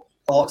talk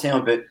a lot of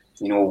time about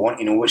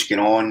wanting to know what's going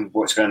on,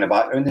 what's going on in the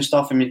background and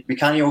stuff. I mean, we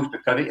can't always be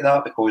privy to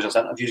that because there's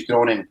interviews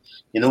going on,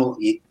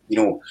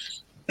 and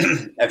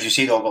if you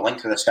say all the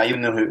link to this guy, you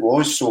know who it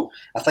was. So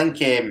I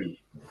think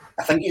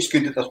it's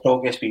good that there's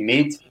progress being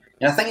made.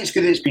 And I think it's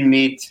good that it's been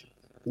made,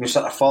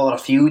 sort of further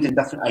afield and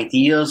different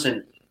ideas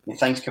and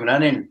things coming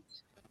in. And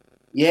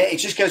yeah, it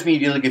just gives me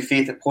really good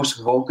faith that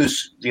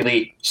Postecoglou's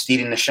really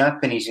steering the ship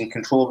and he's in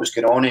control of what's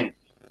going on and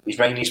he's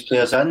bringing these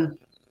players in.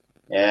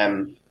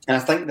 And I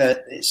think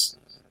that it's,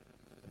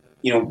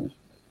 we'll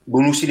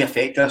not see the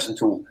effect of this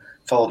until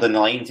further down the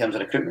line in terms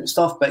of recruitment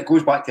stuff. But it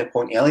goes back to your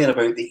point earlier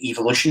about the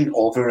evolution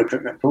of the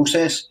recruitment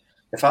process.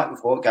 The fact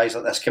we've got guys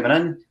like this coming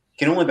in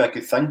can only be a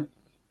good thing.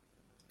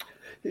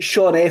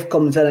 Sean F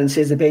comes in and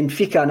says the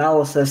Benfica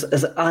analysis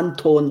is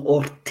Anton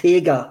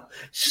Ortega.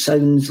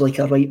 Sounds like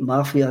a right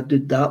mafia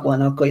dude, that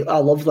one. I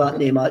love that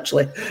name,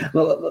 actually.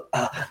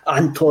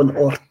 Anton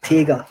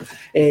Ortega.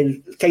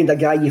 Kind of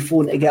guy you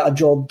phone to get a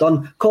job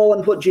done.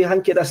 Colin, what do you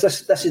think of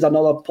this? This is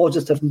another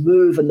positive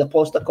move in the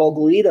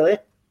Postecoglou era, eh?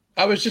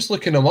 I was just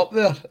looking him up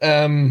there.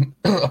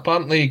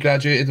 Apparently he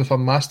graduated with a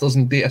Masters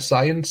in Data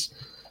Science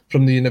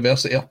from the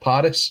University of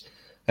Paris.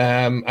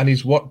 And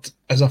he's worked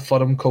as a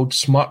firm called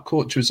Smart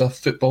Coach, who's a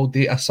football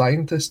data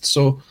scientist.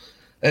 So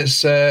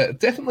it's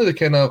definitely the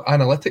kind of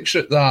analytics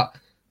route that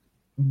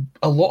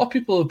a lot of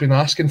people have been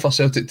asking for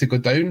Celtic to go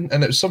down.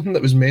 And it was something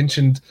that was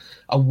mentioned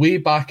a way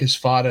back as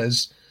far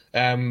as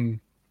when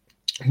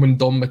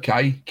Don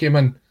Mackay came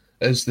in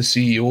as the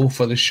CEO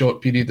for the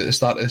short period at the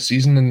start of the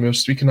season. And we were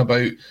speaking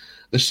about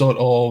the sort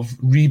of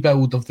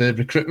rebuild of the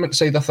recruitment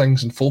side of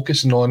things and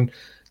focusing on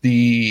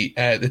the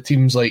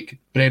teams like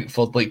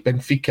Brentford, like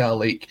Benfica,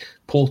 like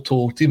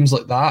Porto, teams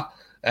like that,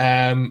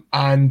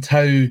 and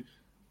how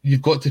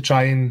you've got to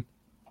try and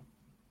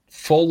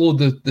follow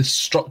the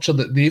structure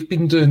that they've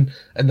been doing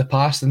in the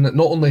past, and that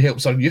not only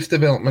helps our youth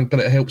development, but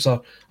it helps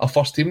our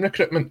first team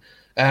recruitment.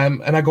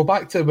 And I go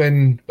back to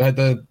when I had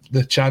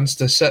the chance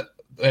to sit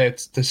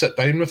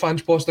down with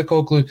Ange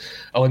Postecoglou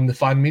on the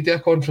fan media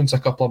conference a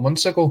couple of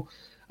months ago,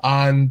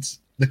 and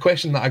the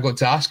question that I got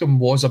to ask him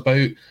was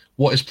about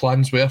what his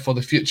plans were for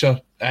the future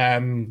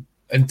in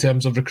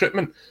terms of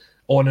recruitment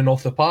on and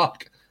off the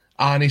park.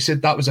 And he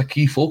said that was a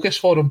key focus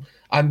for him.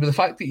 And with the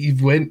fact that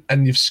you've went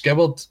and you've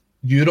scoured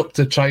Europe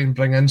to try and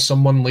bring in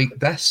someone like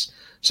this,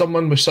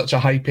 someone with such a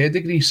high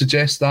pedigree,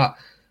 suggests that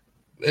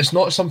it's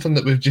not something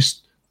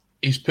that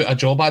he's put a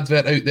job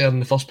advert out there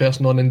and the first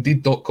person on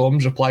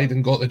Indeed.com's replied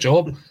and got the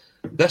job.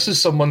 This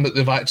is someone that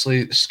they've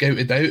actually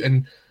scouted out,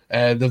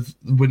 and they've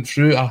went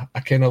through a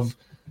kind of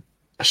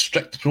a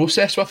strict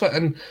process with it.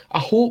 And I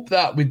hope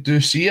that we do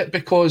see it,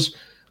 because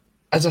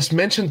as I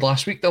mentioned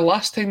last week, the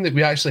last time that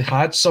we actually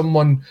had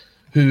someone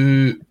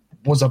who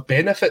was a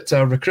benefit to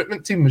our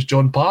recruitment team was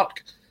John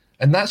Park,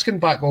 and that's gone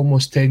back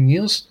almost 10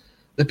 years.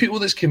 The people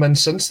that's come in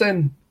since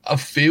then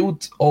have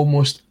failed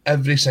almost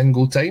every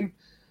single time.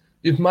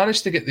 You've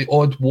managed to get the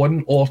odd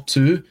one or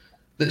two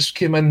that's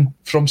came in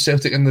from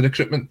Celtic in the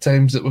recruitment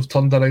times that we've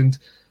turned around,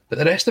 but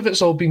the rest of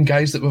it's all been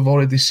guys that we've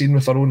already seen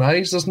with our own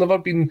eyes. There's never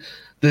been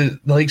the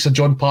likes of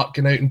John Park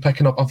going out and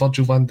picking up a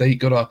Virgil van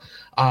Dijk or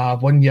a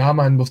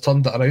Wanyama and we've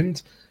turned it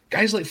around.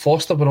 Guys like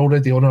Foster were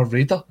already on our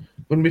radar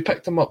when we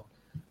picked him up.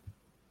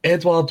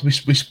 Edward, we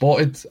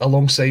spotted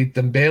alongside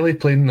Dembele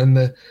playing in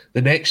the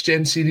Next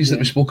Gen series that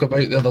we spoke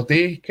about the other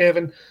day,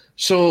 Kevin.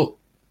 So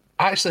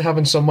actually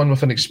having someone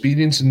with an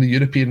experience in the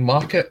European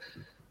market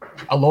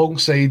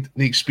alongside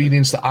the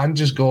experience that Ange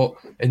has got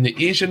in the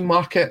Asian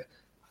market,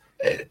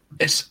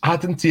 it's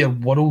adding to your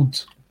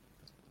world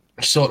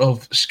sort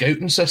of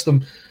scouting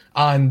system.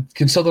 And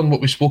considering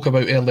what we spoke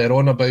about earlier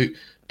on about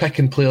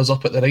picking players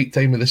up at the right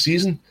time of the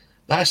season,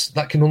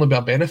 that can only be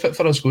a benefit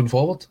for us going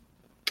forward.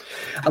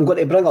 I'm going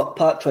to bring up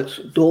Patrick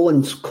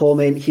Dolan's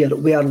comment here.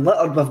 We are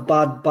littered with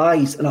bad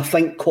buys, and I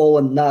think,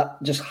 Colin,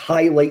 that just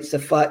highlights the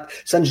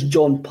fact since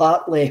John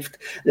Park left,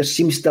 there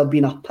seems to have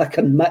been a pick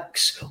and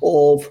mix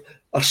of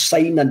our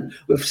signing.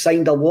 We've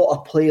signed a lot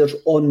of players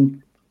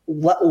on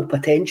little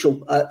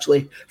potential,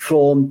 actually,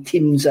 from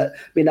teams that,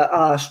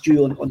 I asked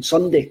you on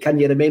Sunday, can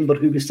you remember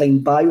who we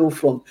signed Bayo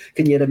from?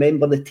 Can you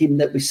remember the team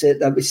that we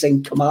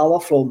signed Kamala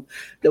from?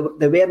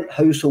 They weren't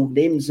household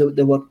names.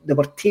 They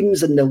were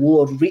teams in the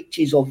lower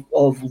reaches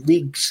of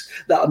leagues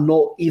that are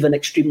not even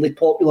extremely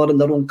popular in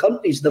their own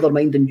countries, never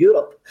mind in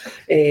Europe.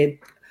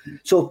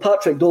 So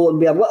Patrick Dolan,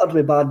 we are littered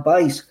with bad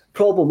buys.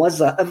 Problem is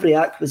that every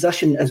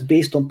acquisition is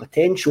based on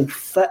potential.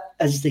 Fit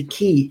is the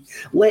key.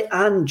 Let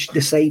Ange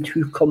decide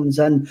who comes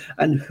in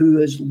and who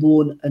is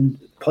loaned and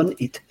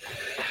punted.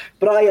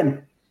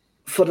 Brian,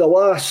 for the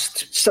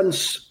last,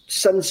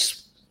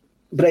 since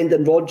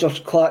Brendan Rodgers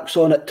clacks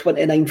on at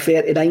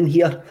 29:39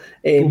 here,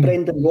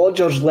 Brendan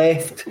Rodgers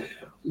left,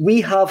 we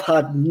have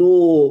had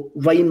no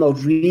rhyme or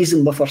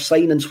reason with our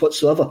signings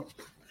whatsoever.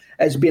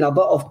 It's been a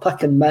bit of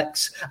pick and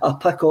mix, a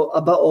bit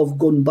of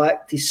going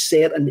back to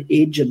certain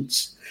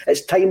agents.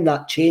 It's time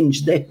that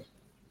changed, eh?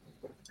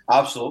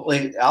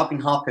 Absolutely. I've been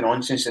harping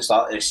on since the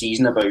start of the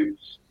season about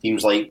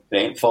teams like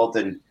Brentford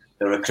and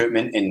the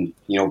recruitment in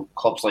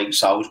clubs like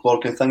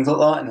Salzburg and things like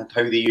that, and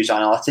how they use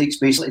analytics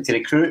basically to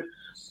recruit.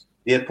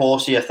 Their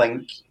policy, I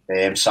think,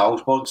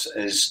 Salzburg's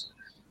is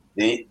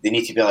they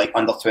need to be like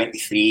under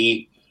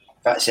 23,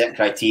 fit certain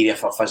criteria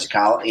for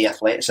physicality,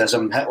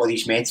 athleticism, hit all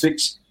these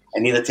metrics,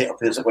 and they're the type of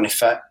players that are going to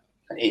fit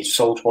into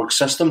Salzburg's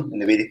system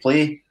and the way they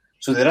play.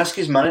 So the risk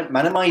is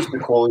minimised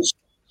because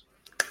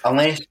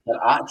unless their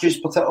attitude's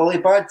particularly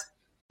bad.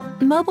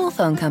 Mobile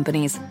phone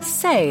companies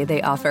say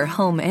they offer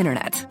home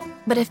internet.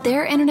 But if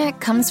their internet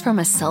comes from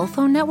a cell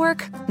phone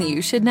network,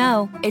 you should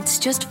know. It's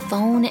just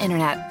phone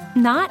internet,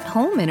 not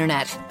home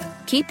internet.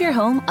 Keep your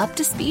home up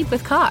to speed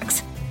with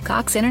Cox.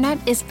 Cox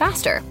internet is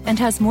faster and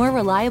has more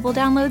reliable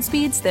download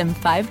speeds than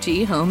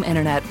 5G home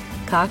internet.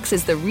 Cox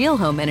is the real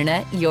home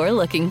internet you're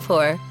looking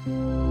for.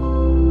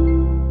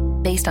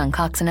 Based on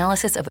Cox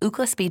analysis of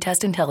Ookla speed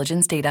test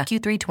intelligence data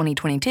Q3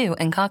 2022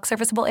 and Cox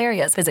serviceable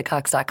areas, visit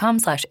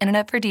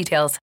cox.com/internet for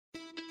details.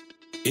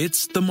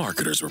 It's the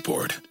Marketer's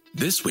Report.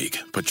 This week,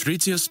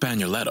 Patrizia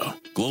Spagnoletto,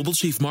 Global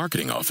Chief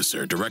Marketing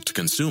Officer, Direct to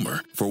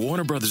Consumer for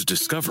Warner Brothers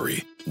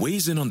Discovery,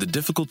 weighs in on the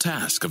difficult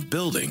task of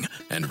building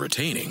and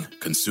retaining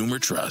consumer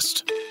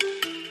trust.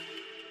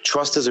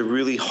 Trust is a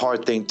really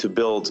hard thing to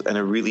build and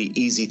a really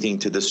easy thing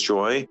to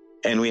destroy,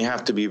 and we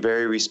have to be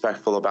very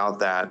respectful about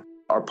that.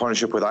 Our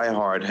partnership with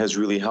iHeart has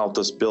really helped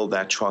us build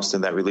that trust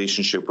and that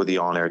relationship with the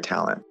on-air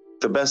talent.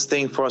 The best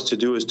thing for us to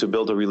do is to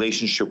build a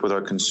relationship with our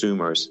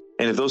consumers.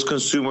 And if those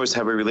consumers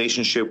have a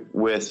relationship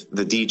with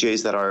the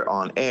DJs that are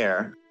on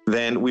air,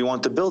 then we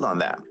want to build on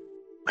that.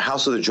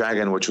 House of the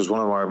Dragon, which was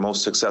one of our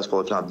most successful,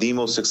 if not the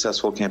most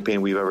successful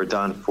campaign we've ever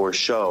done for a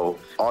show,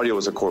 audio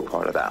was a core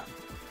part of that.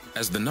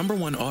 As the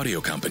 #1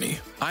 audio company,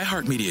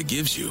 iHeartMedia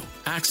gives you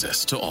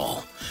access to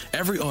all.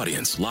 Every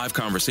audience, live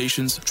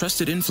conversations,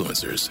 trusted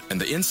influencers,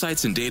 and the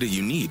insights and data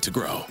you need to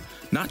grow.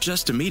 Not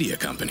just a media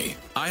company,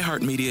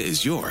 iHeartMedia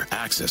is your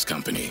access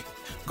company.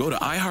 Go to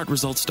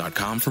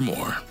iHeartResults.com for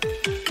more.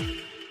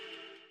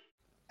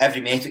 Every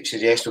metric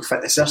suggests will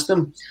fit the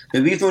system.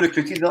 Now, we've not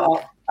recruited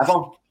that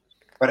ever.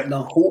 But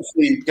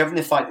hopefully, given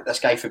the fact that this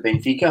guy for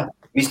Benfica,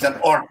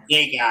 Mr.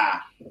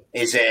 Ortega,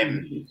 is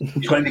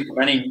he's going to be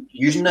coming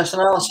using this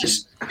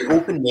analysis to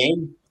open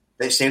men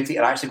that Celtic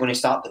are actually going to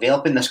start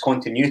developing this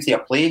continuity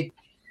of play,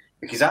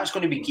 because that's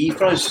going to be key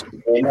for us.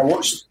 I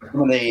watched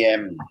some of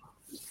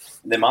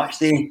the match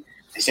day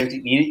the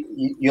Celtic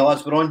you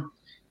lads were on.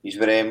 He's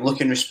were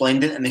looking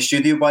resplendent in the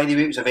studio, by the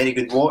way. It was a very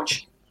good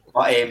watch.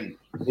 But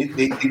the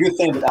good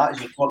thing about that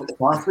is you talk about the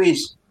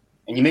pathways.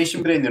 And you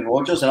mentioned Brendan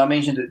Rodgers, and I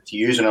mentioned it to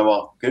you in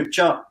our group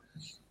chat.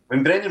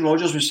 When Brendan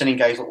Rodgers was signing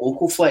guys like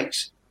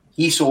Okoflex,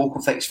 he saw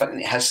Okoflex fitting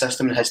into his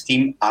system and his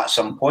team at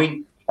some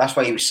point. That's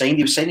why he was signed.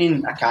 He was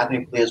signing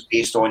academy players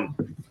based on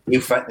he'll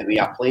fit the way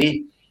I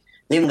play.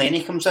 Then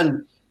Lenny comes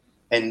in,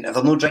 and if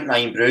they're not drinking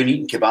iron brew and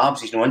eating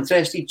kebabs, he's not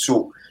interested.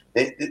 So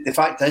the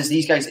fact is,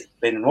 these guys that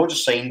Brendan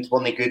Rodgers signed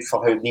weren't they good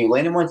for how Neil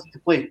Lennon wanted to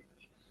play.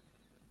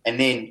 And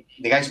then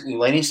the guys that Neil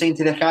Lennon signed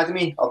to the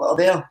academy are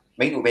there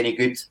might not be any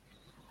good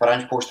for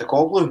Ange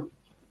Postecoglou.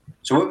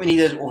 So what we need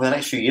is over the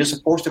next few years,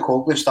 if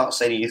Postecoglou starts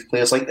signing youth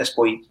players like this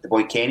boy, the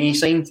boy Kenny he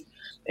signed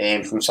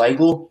from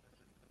Siglo,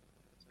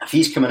 if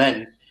he's coming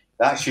in,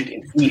 that should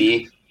in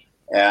theory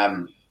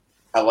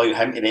allow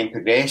him to then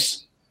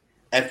progress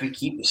if we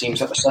keep the same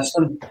sort of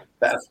system.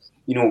 But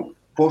if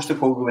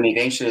Postecoglou, when he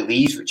eventually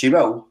leaves, which he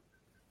will,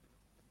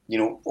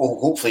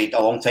 hopefully a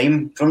long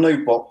time from now,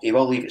 but he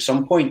will leave at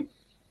some point.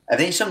 If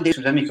then somebody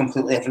comes in with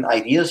completely different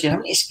ideas, you're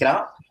having to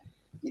scrap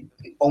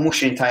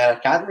almost your entire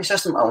academy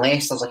system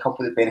unless there's a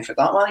couple that benefit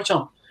that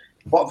manager.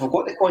 But if we've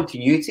got the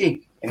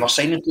continuity and we're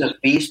signing players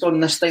based on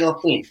this style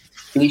of play,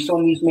 based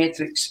on these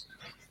metrics,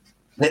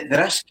 the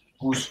risk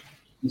goes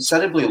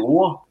considerably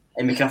lower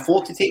and we can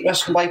afford to take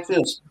risks and buy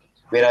players.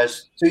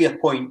 Whereas, to your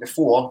point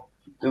before,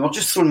 we were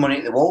just throwing money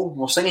at the wall.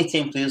 We're signing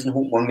 10 players and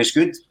hope one was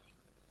good.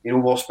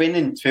 We're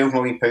spending £12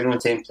 million on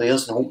 10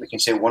 players and hope we can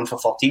sell one for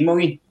 13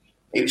 million.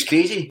 It was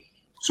crazy.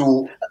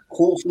 So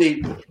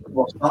hopefully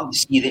we're starting to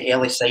see the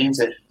early signs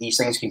that these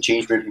things can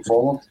change moving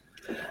forward.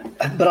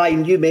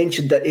 Brian, you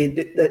mentioned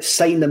that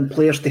signing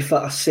players to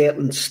fit a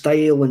certain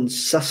style and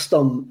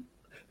system.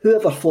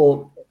 Whoever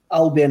thought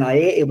Albion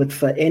Aeti would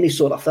fit any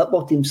sort of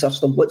football team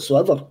system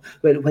whatsoever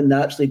when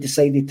they actually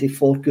decided to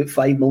fork out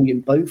 £5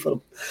 million for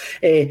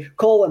them?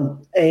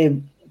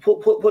 Colin,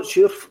 what's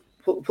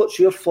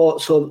your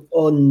thoughts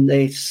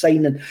on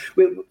signing?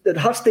 There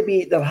has to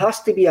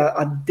be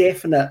a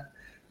definite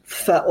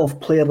fit of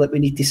player that we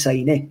need to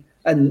sign,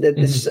 and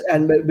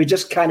we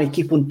just can't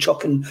keep on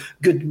chucking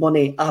good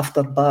money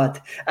after bad,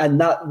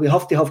 and that we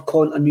have to have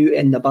continuity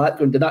in the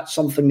background, and that's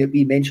something that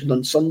we mentioned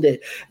on Sunday,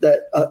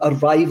 that our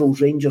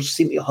rivals Rangers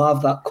seem to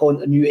have that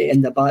continuity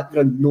in the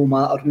background no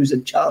matter who's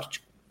in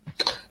charge.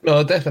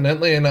 No,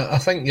 definitely, and I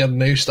think you're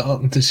now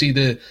starting to see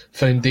the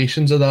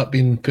foundations of that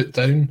being put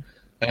down.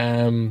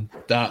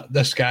 That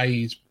this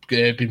guy's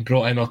been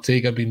brought in,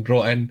 Ortega been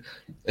brought in,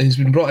 and he's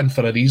been brought in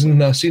for a reason.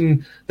 Now, I've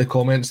seen the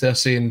comments there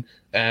saying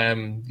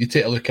you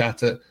take a look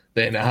at it,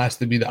 then it has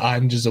to be that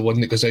Ange is the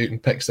one that goes out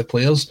and picks the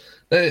players.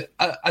 Now,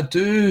 I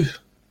do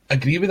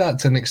agree with that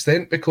to an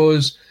extent,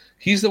 because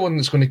he's the one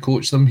that's going to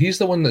coach them, he's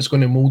the one that's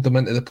going to mould them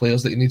into the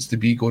players that he needs to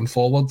be going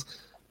forward,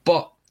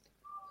 but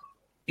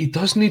he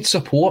does need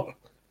support.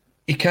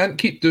 He can't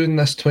keep doing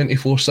this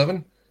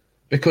 24/7,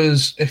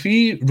 because if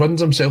he runs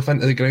himself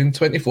into the ground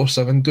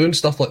 24/7 doing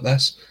stuff like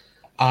this,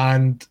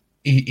 and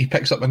he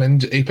picks up an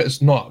injury, he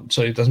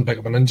doesn't pick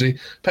up an injury,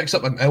 picks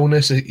up an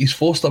illness, he's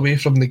forced away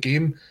from the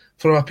game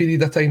for a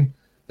period of time,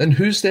 then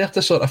who's there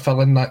to sort of fill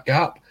in that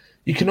gap?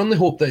 You can only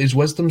hope that his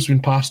wisdom's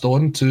been passed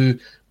on to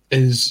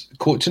his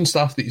coaching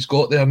staff that he's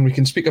got there, and we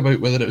can speak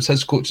about whether it was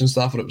his coaching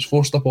staff or it was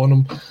forced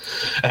upon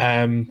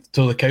him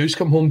till the cows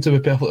come home, to be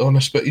perfectly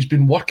honest, but he's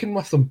been working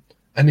with them,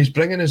 and he's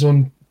bringing his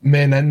own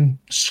men in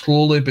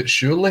slowly but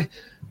surely.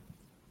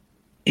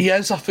 He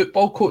is a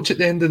football coach at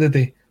the end of the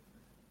day.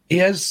 He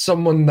is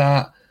someone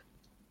that,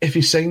 if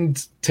he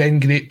signed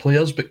 10 great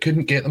players but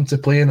couldn't get them to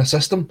play in a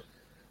system,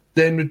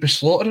 then would be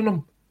slaughtering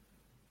them.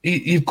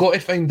 You've got to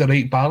find the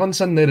right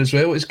balance in there as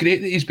well. It's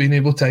great that he's been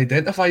able to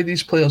identify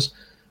these players,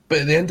 but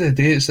at the end of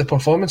the day, it's the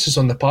performances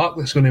on the park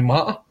that's going to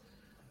matter.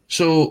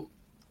 So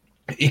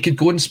he could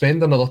go and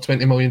spend another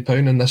 £20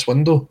 million in this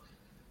window,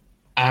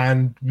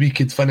 and we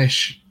could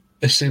finish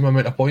the same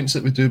amount of points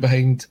that we do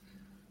behind,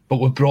 but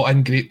we've brought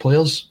in great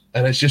players,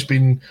 and it's just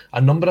been a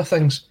number of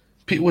things.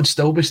 People would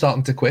still be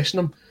starting to question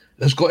him.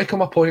 There's got to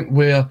come a point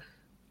where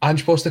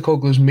Ange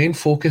Postecoglou's main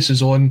focus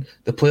is on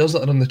the players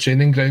that are on the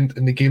training ground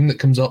in the game that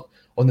comes up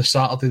on the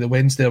Saturday, the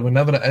Wednesday, or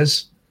whenever it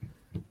is.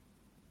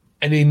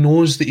 And he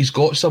knows that he's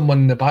got someone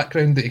in the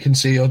background that he can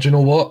say, do you know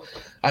what?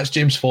 That's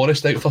James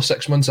Forrest out for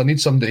 6 months. I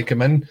need somebody to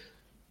come in.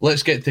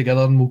 let's get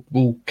together and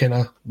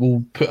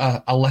we'll put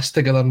a list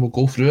together and we'll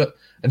go through it,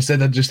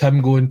 instead of just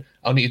him going,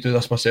 I'll need to do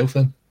this myself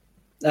then.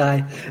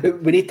 Aye,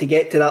 we need to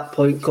get to that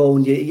point,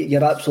 Colin.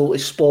 You're absolutely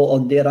spot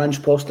on there.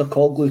 Ange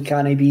Postecoglou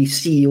can't be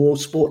CEO,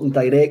 sporting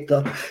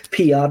director,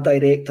 PR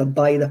director,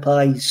 buy the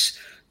pies,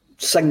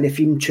 sing the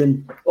theme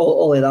tune,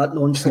 all of that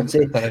nonsense.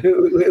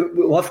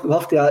 We'll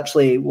have to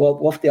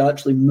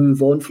actually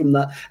move on from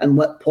that and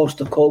let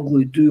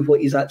Postecoglou do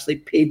what he's actually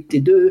paid to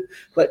do,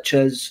 which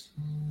is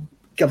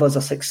give us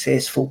a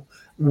successful,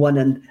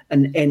 winning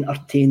and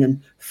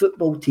entertaining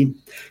football team.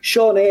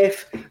 Sean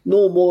F,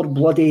 no more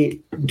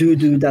bloody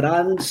doo-doo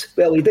Durans.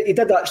 Well, he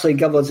did actually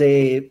give us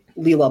a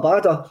Leela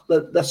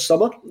Bada this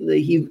summer.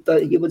 He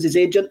was his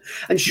agent.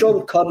 And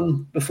Sean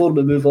Curran, before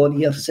we move on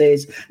here,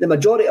 says the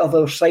majority of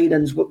our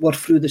signings were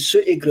through the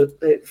Sooty group.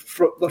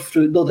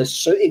 The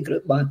Sooty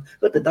group, man.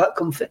 Where did that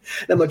come from?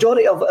 The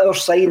majority of our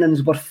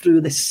signings were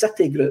through the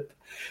City group.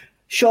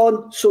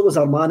 Sean, so was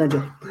our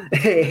manager.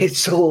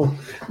 So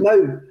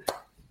now,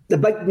 the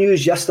big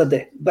news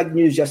yesterday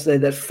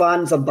that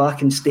fans are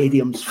back in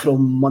stadiums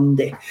from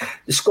Monday.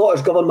 The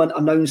Scottish Government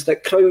announced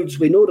that crowds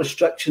with no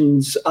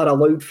restrictions are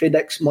allowed for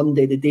next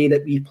Monday, the day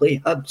that we play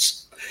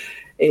Hibs.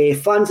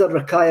 Fans are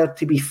required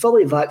to be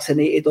fully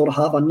vaccinated or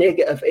have a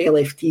negative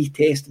LFT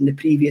test in the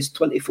previous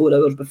 24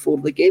 hours before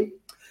the game.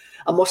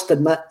 I must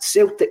admit,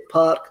 Celtic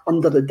Park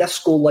under the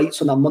disco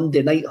lights on a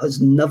Monday night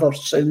has never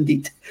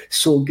sounded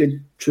so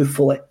good,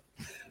 truthfully.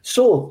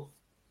 So,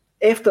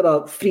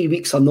 after 3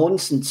 weeks of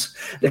nonsense,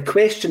 the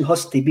question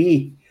has to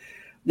be,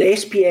 the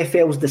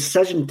SPFL's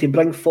decision to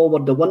bring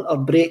forward the winter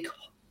break,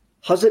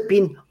 has it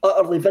been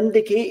utterly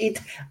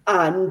vindicated?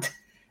 And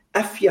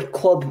if your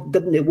club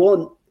didn't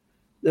want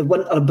the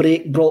winter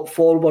break brought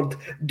forward,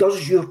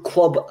 does your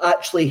club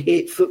actually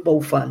hate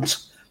football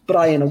fans?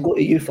 Brian, I'll go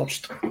to you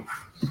first.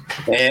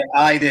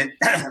 I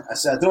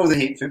don't know if they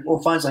hate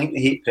football fans, I think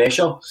they hate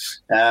pressure.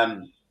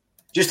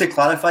 Just to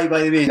clarify,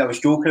 by the way, I was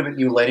joking about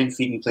Neil Lennon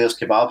feeding players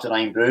kebabs at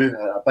Iron Brew.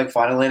 A big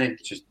fan of Lennon.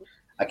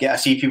 I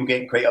see people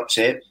getting quite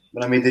upset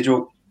when I made the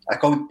joke. I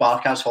called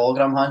Barkas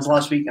hologram hands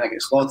last week and I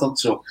get slaughtered.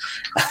 So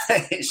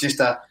it's just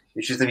a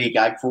wee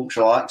gag, folks.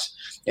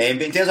 Relax.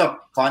 But in terms of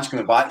fans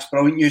coming back, it's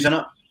brilliant news, isn't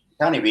it?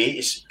 Can't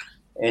wait.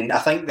 And I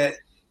think that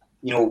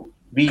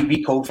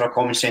we called for a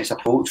common sense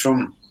approach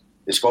from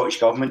the Scottish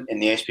Government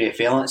and the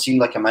SPFL, and it seemed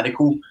like a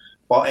miracle.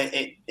 But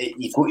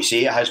you've got to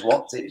say it has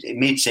worked. It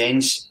made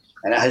sense.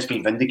 And it has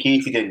been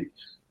vindicated, and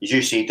as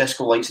you say,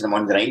 disco lights on the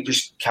Monday night,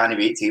 just can't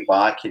wait to get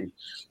back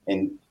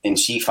and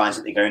see fans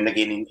at the ground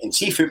again and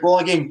see football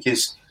again,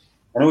 because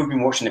I know we've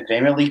been watching the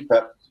Premier League,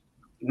 but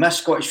you miss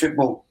Scottish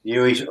football.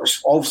 You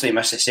obviously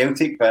miss the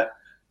Celtic, but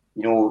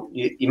you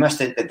miss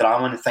the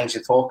drama and the things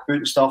to talk about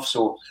and stuff,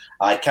 so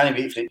I can't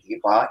wait for it to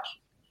get back.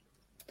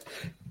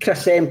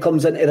 Chris M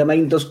comes in to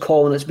remind us,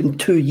 Colin, it's been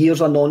 2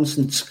 years of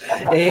nonsense.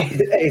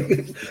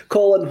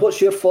 Colin,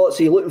 what's your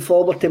thoughts? Are you looking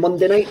forward to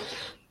Monday night?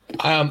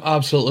 I am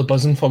absolutely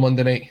buzzing for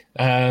Monday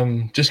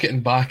night. Just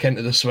getting back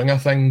into the swing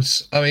of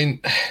things. I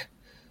mean,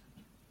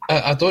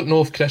 I don't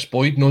know if Chris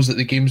Boyd knows that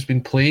the game's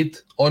been played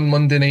on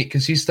Monday night,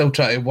 because he's still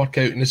trying to work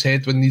out in his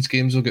head when these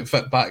games will get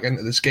fit back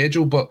into the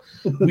schedule. But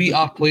we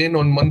are playing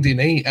on Monday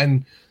night,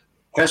 and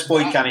Chris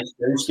Boyd can't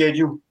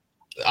schedule.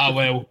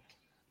 Well,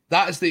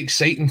 that is the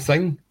exciting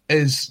thing,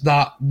 is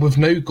that we've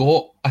now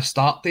got a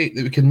start date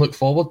that we can look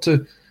forward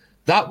to.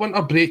 That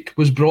winter break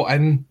was brought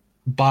in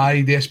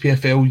by the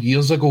SPFL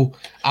years ago,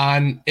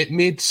 and it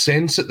made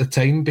sense at the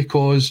time,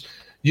 because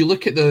you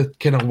look at the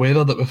kind of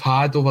weather that we've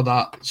had over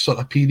that sort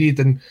of period,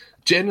 and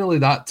generally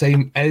that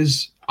time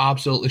is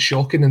absolutely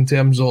shocking in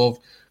terms of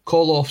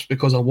call-offs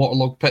because of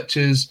waterlogged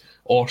pitches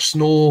or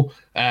snow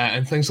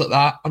and things like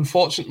that.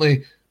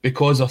 Unfortunately,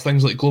 because of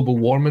things like global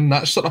warming,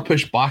 that's sort of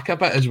pushed back a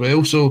bit as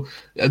well. So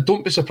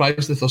don't be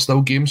surprised if there's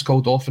still games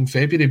called off in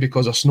February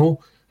because of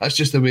snow. That's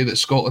just the way that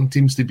Scotland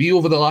seems to be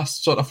over the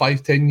last sort of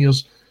 5-10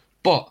 years.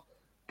 But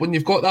when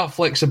you've got that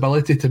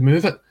flexibility to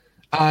move it,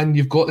 and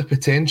you've got the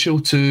potential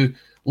to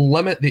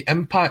limit the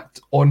impact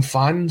on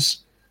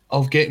fans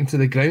of getting to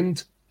the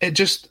ground,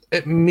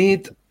 it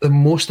made the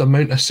most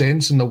amount of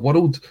sense in the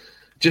world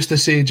just to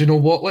say, do you know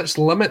what, let's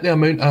limit the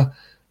amount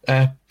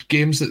of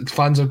games that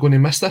fans are going to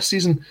miss this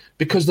season,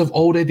 because they've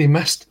already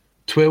missed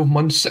 12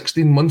 months,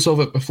 16 months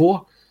of it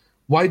before.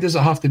 Why does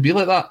it have to be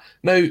like that?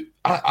 Now,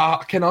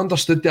 I kind of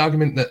understood the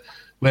argument that,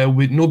 well,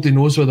 nobody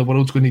knows where the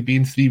world's going to be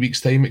in 3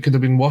 weeks' time. It could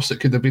have been worse. It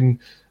could have been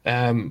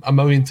a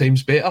million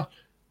times better.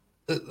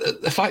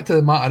 The fact of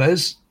the matter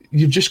is,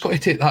 you've just got to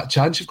take that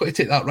chance. You've got to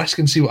take that risk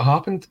and see what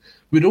happened.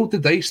 We rolled the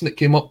dice and it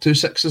came up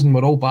 2-6s and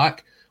we're all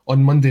back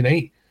on Monday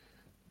night.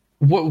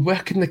 Where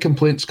can the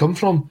complaints come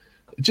from?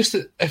 Just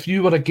if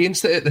you were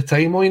against it at the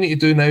time, all you need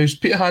to do now is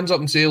put your hands up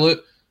and say,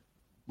 look,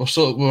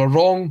 we're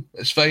wrong,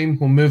 it's fine,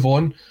 we'll move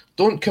on.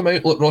 Don't come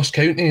out like Ross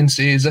County and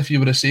say as if you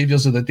were the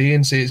saviours of the day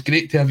and say it's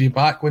great to have you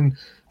back, when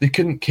they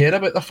couldn't care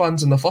about the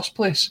fans in the first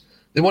place.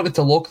 They wanted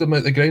to lock them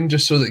out the ground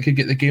just so that they could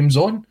get the games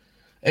on.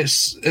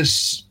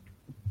 It's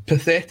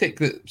pathetic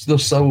that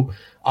there's still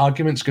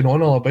arguments going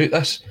on all about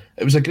this.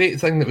 It was a great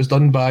thing that was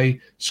done by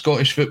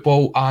Scottish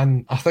football,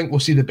 and I think we'll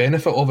see the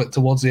benefit of it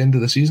towards the end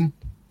of the season.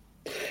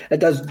 It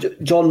does.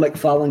 John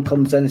McFarlane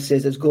comes in and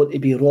says it's going to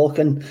be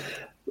rocking.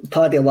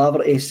 Paddy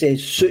Laverty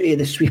says, Sooty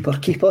the sweeper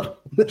keeper.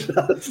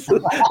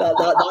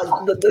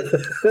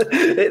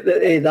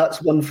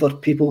 That's one for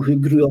people who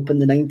grew up in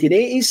the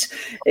 1980s.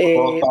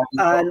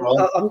 And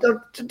I'm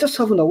just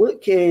having a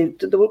look. There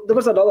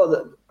was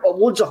another,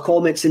 loads of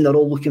comments in there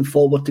all looking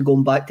forward to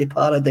going back to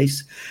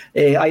paradise.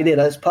 There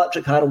is.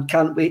 Patrick Harold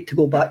can't wait to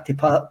go back to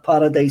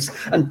paradise.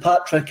 And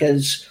Patrick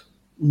is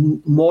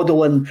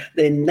modelling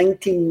the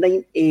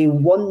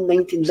 1991,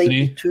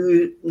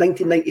 1992,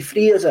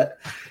 1993, is it?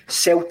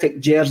 Celtic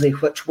jersey,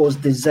 which was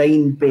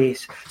designed by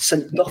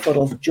St Duffer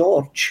of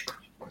George.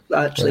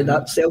 Actually,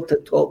 that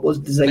Celtic top was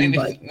designed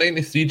by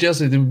 93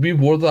 jersey. We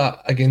wore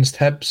that against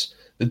Hibs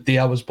the day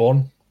I was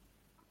born.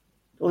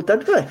 Oh,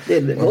 did we?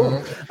 There we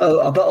go.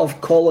 A bit of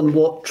Colin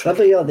Watt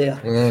trivia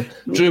there.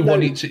 Drew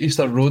one each at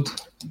Easter Road.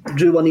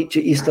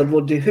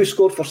 Who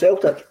scored for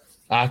Celtic?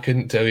 I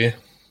couldn't tell you.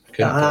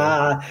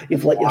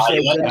 You've let yourself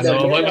down. I know,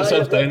 I've let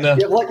myself down there.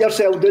 You've let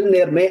yourself down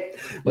there, mate.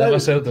 Let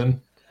myself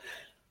down.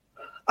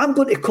 I'm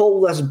going to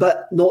call this bit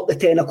not the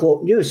 10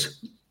 o'clock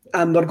news,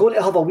 and we're going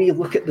to have a wee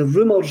look at the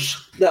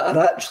rumours that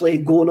are actually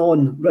going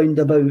on round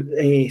about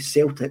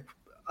Celtic,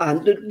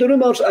 and the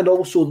rumours and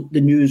also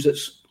the news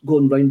that's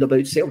going round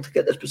about Celtic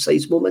at this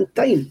precise moment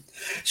in time.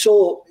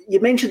 So you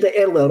mentioned it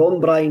earlier on,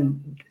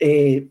 Brian,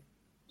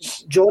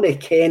 Johnny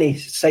Kenny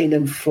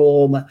signing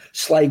from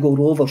Sligo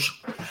Rovers.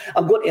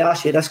 I'm going to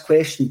ask you this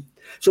question.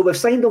 So we've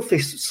signed off for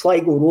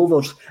Sligo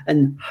Rovers,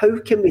 and how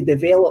can we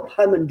develop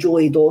him and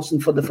Joey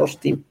Dawson for the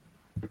first team?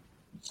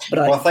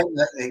 Well, I think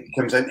that it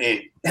comes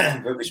into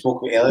what we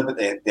spoke about earlier about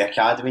the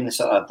academy and the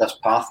sort of this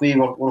pathway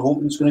we're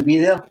hoping is going to be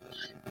there.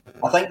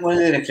 I think one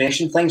of the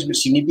refreshing things about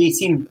senior B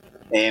team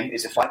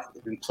is the fact that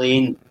they've been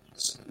playing,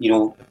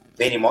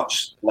 very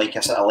much like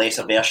a sort of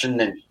lesser version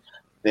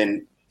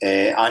than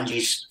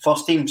Ange's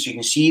first team. So you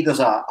can see there's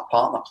a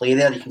partner play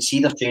there. You can see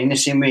they're training the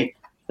same way,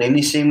 playing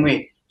the same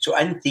way. So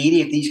in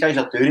theory, if these guys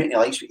are doing it and he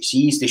likes what he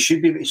sees, they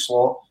should be able to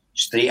slot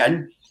straight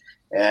in.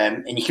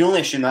 And you can only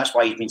assume that's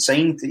why he's been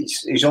signed.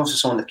 He's also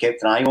someone they've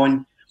kept an eye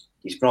on.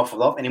 He's been offered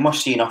up, and he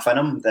must see enough in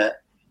him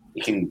that he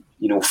can,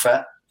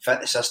 fit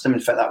the system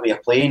and fit that way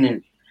of playing.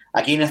 And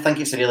again, I think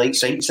it's a really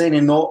exciting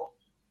signing.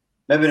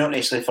 Maybe not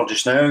necessarily for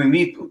just now. I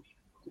mean,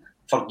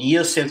 for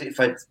years, Celtic have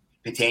had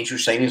potential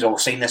signings. I'll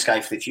sign this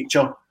guy for the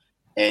future,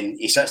 and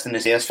he sits in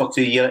his reserves for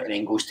 2 years and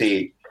then goes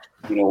to,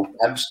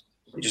 Hibs.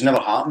 It just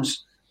never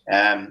happens.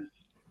 But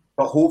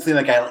hopefully,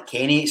 with a guy like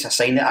Kenny, it's a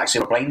sign that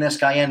actually we're bringing this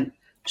guy in,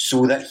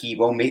 so that he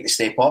will make the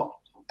step up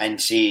in,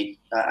 say,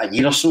 a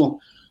year or so.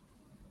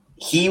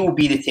 He will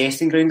be the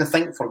testing ground, I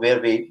think, for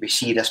where we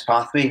see this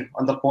pathway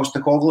under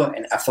Postecoglou,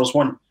 and if there's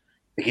one,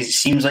 because it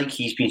seems like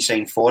he's been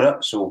signed for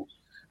it. So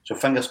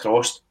fingers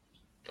crossed.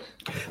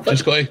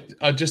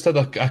 I just had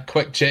a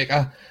quick check.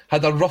 I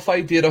had a rough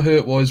idea of who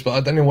it was, but I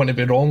didn't want to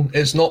be wrong.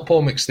 It's not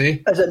Paul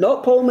McStay. Is it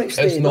not Paul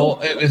McStay? It's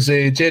not. It was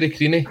Jerry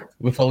Creaney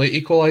with a late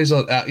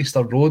equaliser at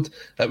Easter Road.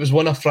 It was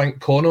one of Frank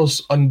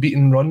Connor's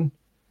unbeaten run.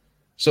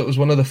 So it was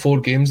one of the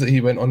 4 games that he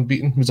went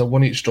unbeaten. It was a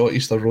 1-each draw at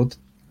Easter Road.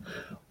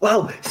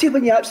 Wow. See,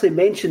 when you actually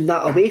mentioned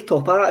that away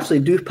top, I actually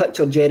do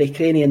picture Jerry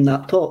Creaney in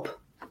that top.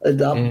 That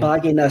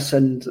bagginess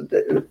and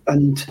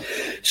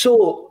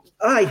so,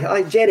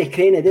 Jerry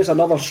Creaney, there's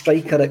another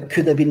striker that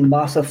could have been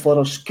massive for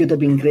us, could have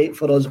been great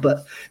for us,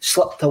 but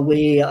slipped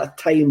away at a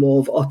time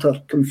of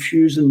utter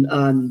confusion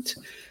and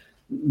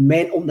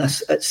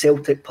mentalness at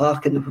Celtic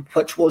Park,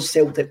 which was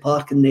Celtic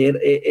Park in the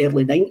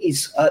early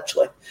 90s,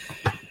 actually.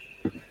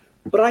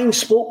 Brian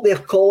spoke there,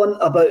 Colin,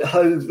 about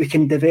how we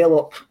can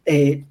develop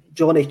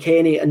Johnny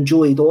Kenny and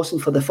Joey Dawson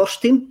for the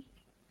first team.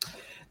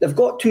 They've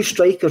got 2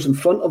 strikers in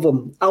front of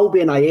them.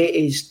 Albion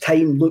Aiete's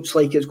time looks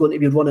like it's going to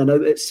be running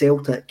out at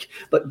Celtic,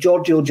 but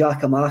Giorgio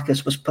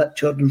Giacomakis was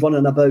pictured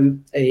running about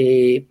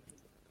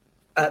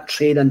at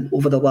training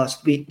over the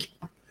last week.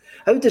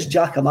 How does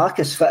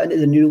Giacomakis fit into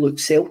the new look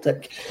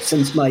Celtic,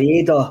 since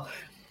Maeda,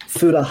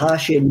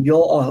 Furuhashi and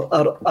Yota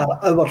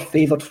are our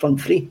favoured front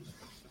three?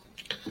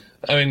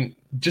 I mean,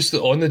 just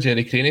on the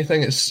Jerry Creaney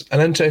thing, it's an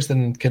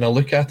interesting kind of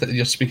look at it.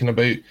 You're speaking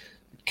about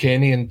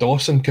Kenny and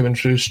Dawson coming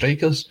through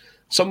strikers.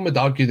 Some would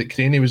argue that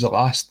Creaney was the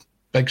last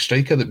big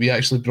striker that we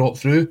actually brought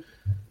through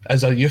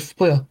as a youth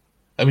player.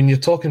 I mean, you're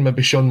talking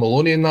maybe Sean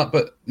Maloney and that,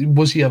 but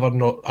was he ever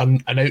not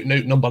an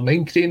out-and-out number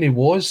 9? Creaney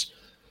was.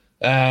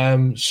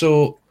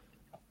 So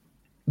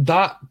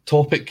that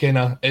topic kind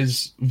of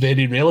is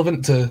very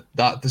relevant to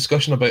that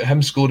discussion about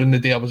him scoring the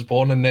day I was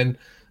born and then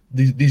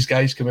these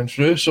guys coming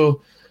through.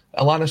 So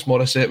Alanis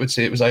Morissette would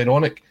say it was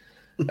ironic.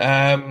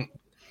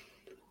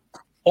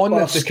 On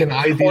the kind of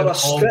idea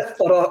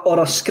or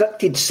a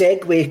scripted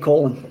segue,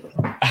 Colin.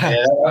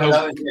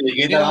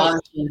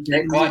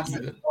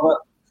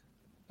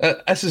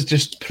 This is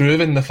just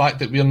proving the fact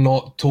that we're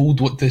not told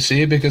what to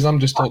say because I'm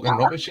just talking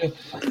rubbish here.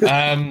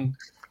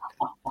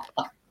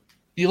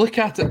 You look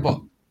at it,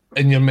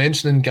 and you're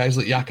mentioning guys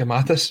like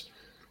Giacomakis.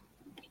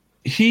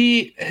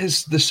 he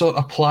is the sort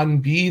of plan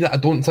B that I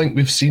don't think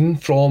we've seen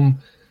from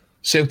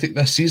Celtic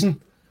this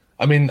season.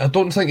 I mean, I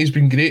don't think he's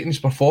been great in his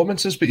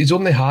performances, but he's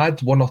only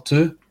had one or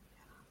two.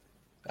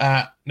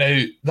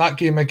 Now, that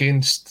game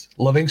against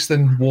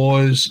Livingston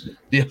was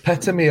the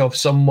epitome of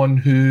someone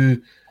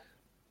who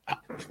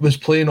was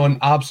playing on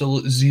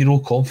absolute zero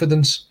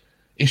confidence.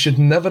 He should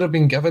never have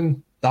been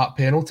given that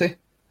penalty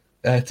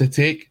to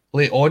take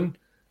late on.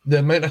 The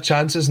amount of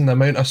chances and the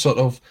amount of sort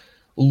of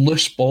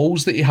loose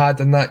balls that he had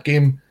in that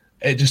game,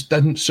 it just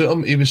didn't suit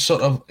him. He was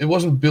he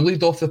wasn't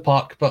bullied off the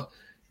park, but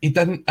he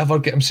didn't ever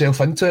get himself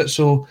into it.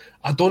 So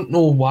I don't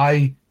know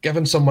why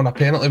giving someone a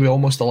penalty with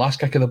almost the last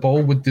kick of the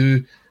ball would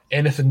do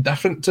anything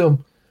different to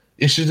him.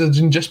 It should have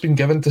just been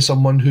given to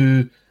someone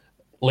who,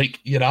 like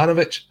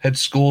Juranovic, had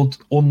scored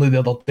only the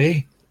other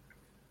day.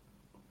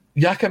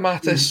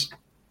 Giakoumakis,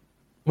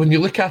 when you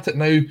look at it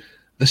now,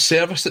 the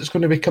service that's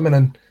going to be coming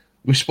in,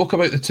 we spoke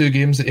about the two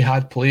games that he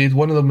had played.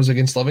 One of them was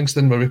against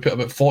Livingston where we put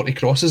about 40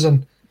 crosses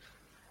in.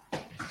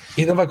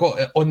 He never got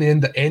it on the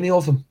end of any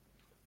of them.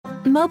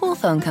 Mobile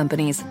phone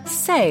companies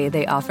say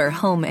they offer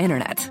home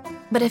internet.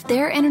 But if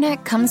their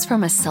internet comes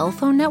from a cell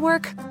phone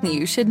network,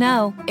 you should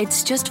know.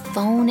 It's just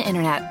phone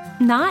internet,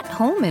 not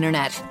home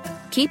internet.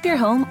 Keep your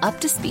home up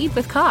to speed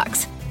with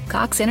Cox.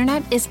 Cox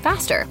internet is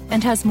faster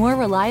and has more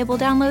reliable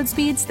download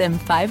speeds than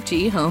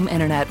 5G home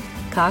internet.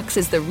 Cox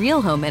is the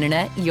real home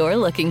internet you're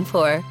looking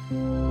for.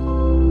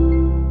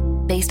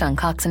 Based on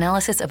Cox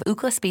analysis of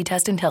Ookla speed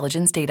test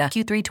intelligence data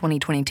Q3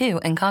 2022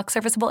 and Cox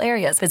serviceable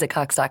areas. Visit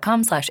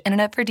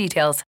cox.com/internet for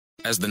details.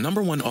 As the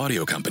 #1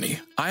 audio company,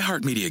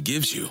 iHeartMedia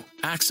gives you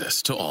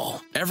access to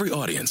all. Every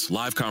audience,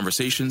 live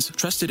conversations,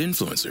 trusted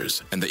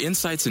influencers, and the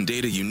insights and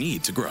data you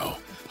need to grow.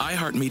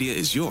 iHeartMedia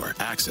is your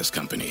access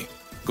company.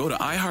 Go to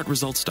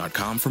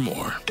iHeartResults.com for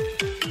more.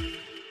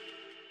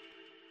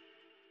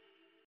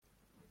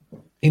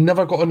 He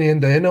never got on the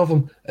end of any of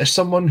them. As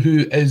someone who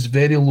is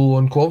very low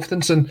on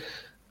confidence, and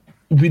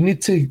we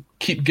need to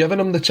keep giving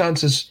him the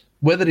chances,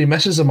 whether he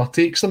misses them or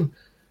takes them.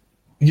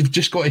 You've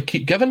just got to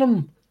keep giving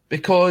him,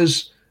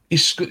 because he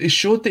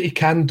showed that he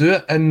can do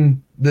it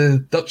in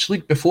the Dutch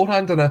league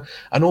beforehand. And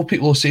I know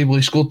people will say, well,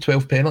 he scored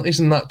 12 penalties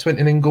in that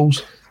 29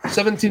 goals.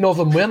 17 of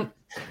them weren't.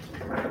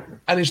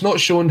 And he's not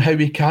shown how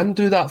he can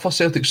do that for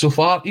Celtic so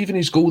far. Even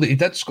his goal that he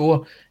did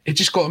score, he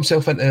just got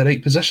himself into the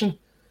right position.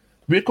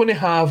 We're going to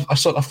have a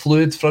sort of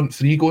fluid front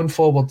three going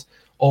forward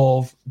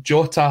of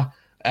Jota,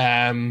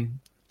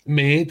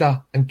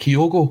 Maeda and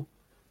Kyogo.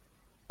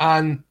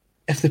 And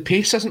if the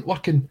pace isn't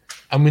working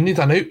and we need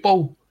an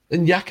outball,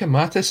 then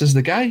Giakoumakis is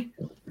the guy.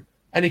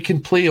 And he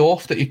can play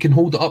off that, he can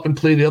hold it up and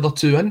play the other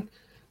two in.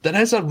 There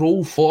is a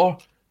role for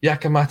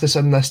Giakoumakis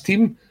in this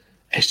team.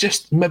 It's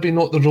just maybe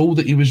not the role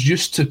that he was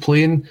used to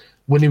playing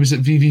when he was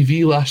at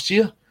VVV last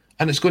year.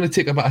 And it's going to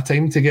take a bit of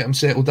time to get him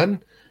settled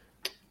in.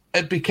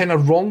 It'd be kind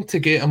of wrong to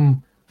get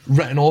him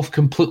written off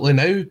completely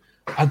now.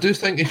 I do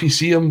think if you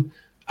see him,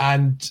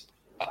 and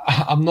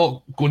I'm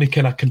not going to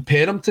kind of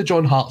compare him to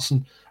John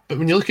Hartson, but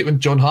when you look at when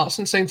John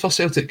Hartson signed for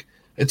Celtic,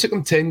 it took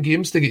him 10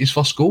 games to get his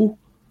first goal.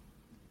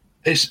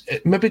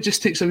 It maybe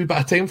just takes a wee bit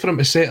of time for him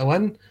to settle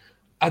in.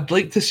 I'd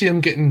like to see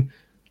him getting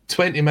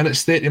 20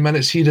 minutes, 30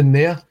 minutes here and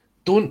there.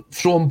 Don't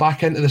throw him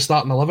back into the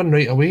starting 11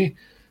 right away.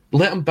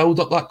 Let him build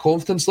up that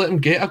confidence, let him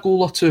get a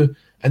goal or two,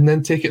 and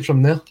then take it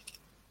from there.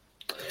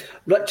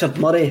 Richard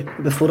Murray,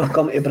 before I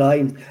come to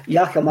Brian,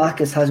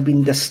 Giakoumakis has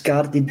been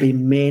discarded by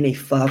many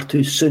far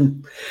too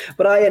soon.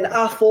 Brian,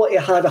 I thought he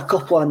had a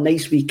couple of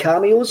nice wee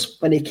cameos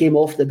when he came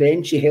off the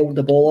bench. He held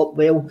the ball up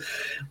well.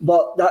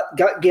 But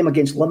that game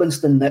against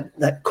Livingston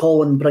that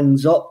Colin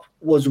brings up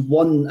was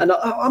one, and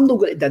I'm not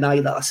going to deny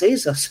that I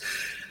says this.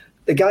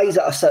 The guys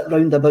that I sit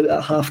round about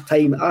at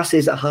half-time, I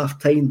says at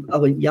half-time, I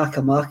went,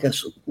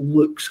 Giakoumakis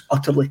looks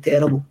utterly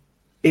terrible.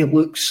 He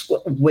looks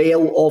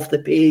well off the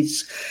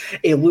pace.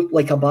 He looked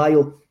like a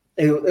bio.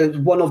 He was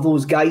one of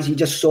those guys you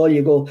just saw,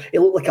 you go, he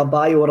looked like a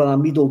bio or an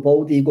Amido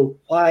Baldi. You go,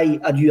 why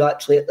are you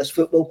actually at this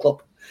football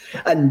club?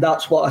 And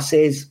that's what I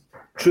says.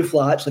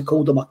 Truthfully, I actually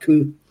called him a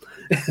coup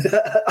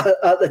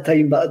at the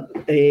time. But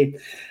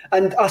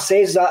and I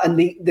says that, and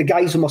the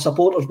guys in my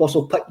supporters bus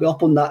will pick me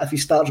up on that if he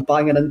starts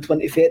banging in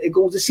 20, 30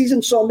 goals a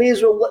season. So I may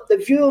as well let the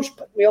viewers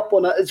pick me up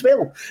on it as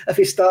well if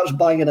he starts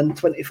banging in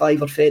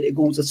 25 or 30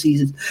 goals a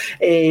season.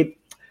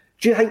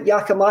 Do you think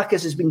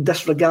Giakoumakis has been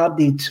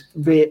disregarded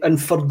and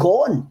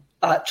forgotten,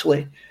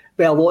 actually,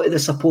 by a lot of the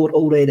support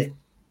already?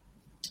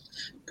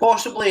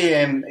 Possibly.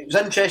 It was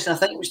interesting. I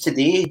think it was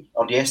today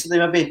or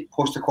yesterday, maybe,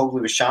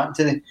 Postecoglou was chatting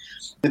to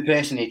the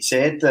press, and he'd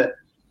said that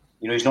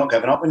he's not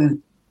giving up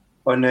on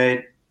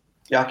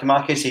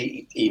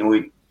Giakoumakis. He's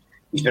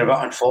been a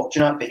bit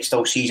unfortunate, but he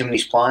still sees him in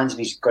his plans, and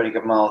he's got to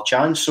give him a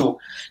chance.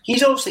 So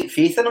he's obviously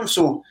faith in him.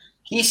 So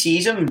he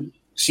sees him,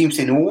 seems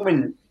to know him,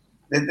 and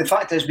the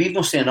fact is, we've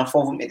not seen enough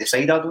of him to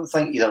decide, I don't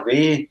think, either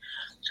way.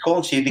 As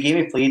Colin said, the game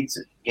he played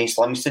against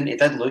Livingston, he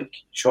did look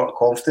short of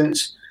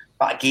confidence.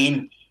 But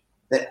again,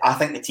 I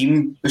think the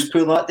team was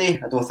poor that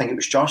day. I don't think it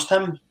was just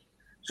him.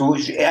 So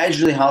it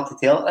is really hard to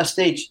tell at this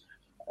stage.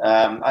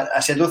 I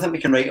said I don't think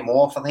we can write him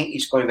off. I think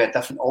he's going to be a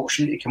different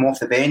option to come off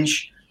the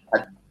bench.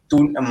 I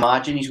don't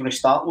imagine he's going to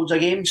start loads of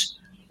games.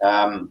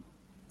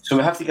 So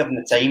we have to give him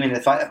the time. And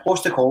the fact that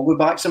Postecoglou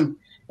backs him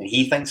and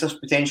he thinks there's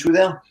potential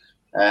there,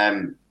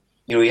 I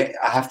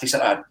have to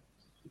sort of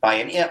buy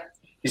into it.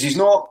 Because he's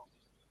not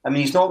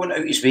going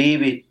out his way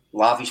with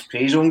lavish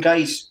praise on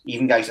guys,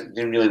 even guys that are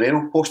doing really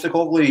well.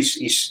 Postecoglou,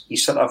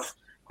 he's sort of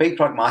quite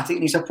pragmatic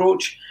in his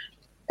approach.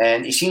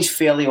 And he seems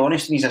fairly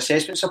honest in his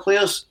assessments of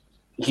players.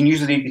 You can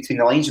usually read between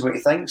the lines of what he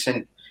thinks,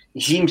 and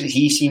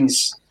he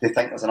seems to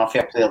think there's enough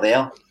of a player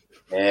there.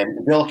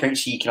 The real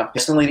accounts he kind of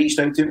personally reached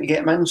out to him to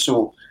get him in.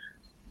 So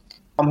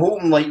I'm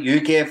hoping, like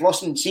you, Kev,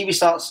 listen, see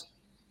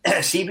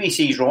if he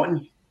sees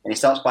rotten and he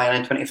starts buying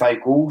in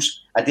 25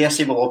 goals. I dare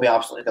say we'll all be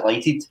absolutely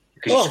delighted.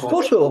 Of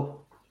course we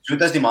will. So it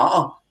doesn't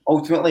matter.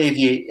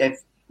 Ultimately, if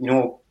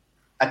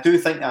I do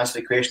think to answer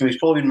the question, he's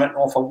probably been written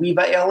off a wee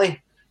bit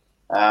early.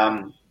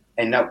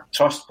 And I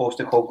trust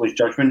Postecoglou's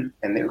judgment,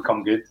 and it will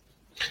come good.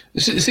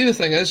 See, the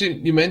thing is,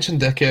 you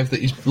mentioned, Dick, Ev,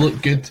 that he's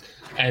looked good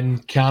in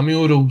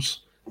cameo roles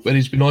where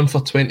he's been on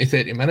for 20,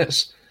 30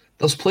 minutes.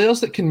 There's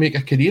players that can make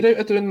a career out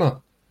of doing that.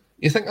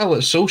 You think of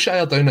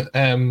Solskjaer down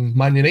at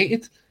Man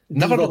United?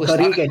 Never really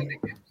started.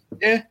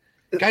 Yeah,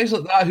 guys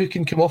like that who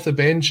can come off the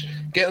bench,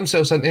 get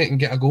themselves into it and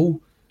get a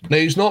goal. Now,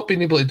 he's not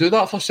been able to do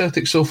that for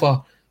Celtic so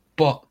far,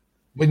 but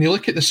when you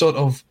look at the sort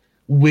of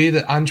way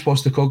that Ange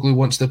Postecoglou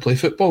wants to play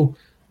football,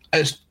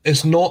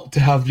 it's not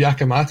to have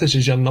Giakoumakis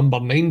as your number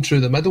 9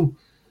 through the middle,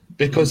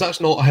 because that's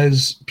not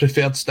his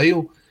preferred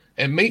style.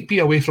 It might be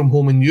away from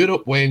home in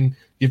Europe when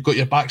you've got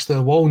your backs to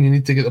the wall and you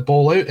need to get the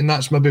ball out, and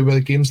that's maybe where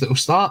the games that will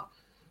start.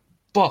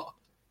 But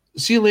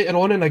see later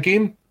on in a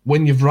game,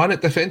 when you've run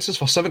at defences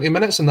for 70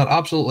 minutes and they're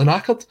absolutely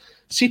knackered,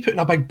 see putting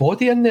a big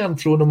body in there and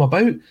throwing them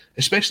about,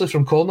 especially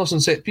from corners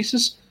and set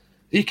pieces.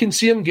 You can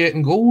see him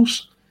getting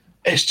goals.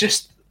 It's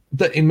just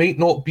that he might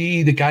not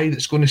be the guy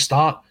that's going to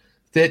start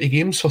 30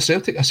 games for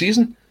Celtic a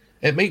season.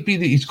 It might be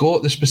that he's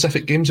got the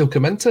specific games he'll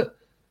come into.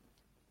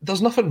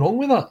 There's nothing wrong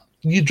with that.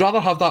 You'd rather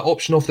have that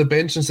option off the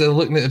bench instead of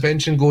looking at the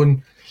bench and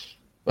going,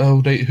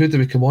 well, right, who do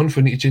we come on if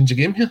we need to change the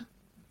game here?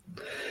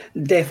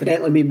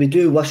 Definitely. I mean, we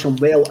do wish him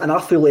well, and I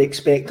fully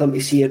expect him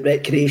to see at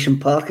Recreation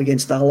Park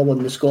against Alloa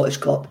in the Scottish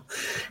Cup.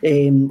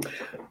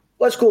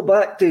 Let's go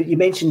back to, you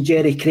mentioned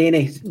Jerry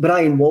Craney.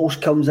 Brian Walsh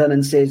comes in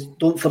and says,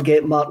 don't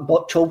forget Mark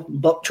Burchell.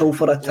 Burchell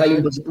for a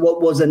time was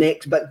what was the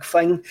next big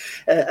thing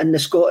in the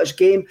Scottish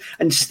game.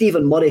 And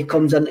Stephen Murray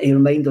comes in to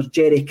remind us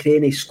Jerry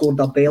Craney scored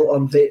a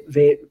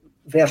belter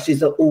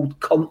versus the old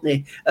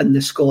company in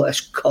the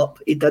Scottish Cup.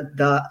 He did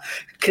that.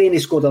 Craney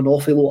scored an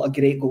awful lot of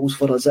great goals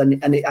for us, and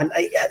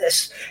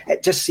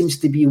it just seems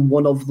to be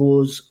one of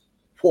those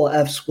what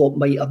ifs, what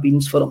might have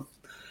beens for him.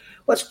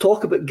 Let's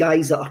talk about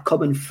guys that are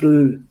coming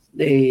through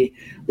the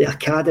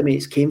academy.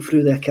 It came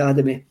through the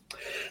academy.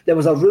 There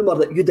was a rumour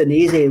that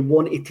Udinese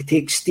wanted to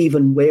take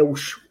Stephen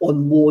Welsh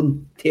on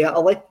loan to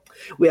Italy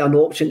with an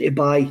option to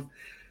buy.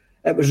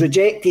 It was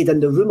rejected,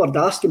 and the rumoured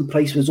asking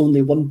price was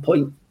only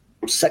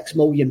 £1.6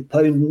 million.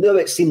 Now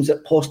it seems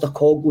that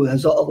Postecoglou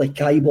has utterly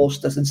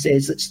kibossed us and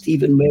says that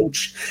Stephen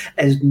Welsh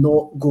is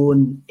not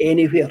going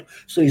anywhere.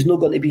 So he's not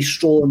going to be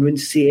strolling around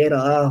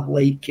Sierra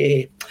like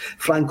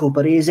Franco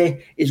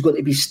Baresi. He's going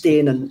to be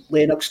staying in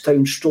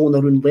Lennoxtown,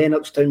 strolling around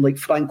Lennoxtown like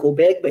Franco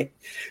Begbie.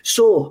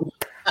 So,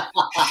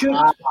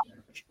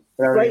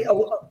 right,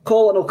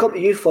 Colin, I'll come to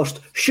you first.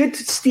 Should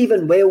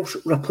Stephen Welsh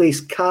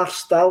replace Carl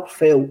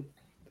Starfelt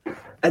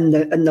in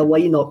the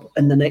lineup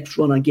in the next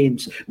run of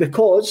games?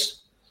 Because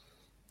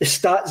the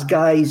stats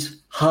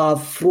guys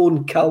have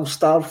thrown Carl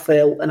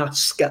Starfelt in a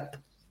skip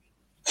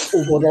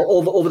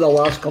over the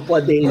last couple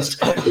of days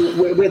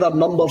with their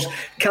numbers.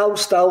 Carl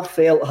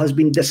Starfelt has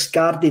been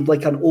discarded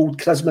like an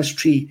old Christmas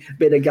tree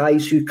by the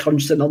guys who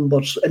crunch the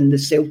numbers in the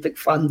Celtic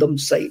fandom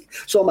site.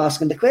 So I'm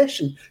asking the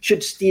question,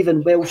 should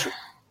Stephen Welsh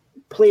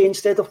play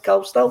instead of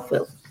Carl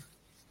Starfelt?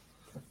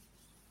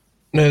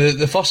 Now,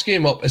 the first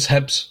game up is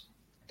Hibs,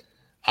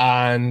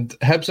 and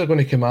Hibs are going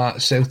to come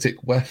at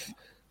Celtic with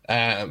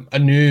a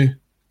new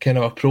kind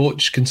of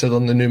approach,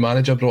 considering the new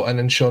manager brought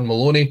in Sean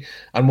Maloney.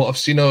 And what I've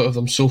seen out of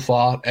them so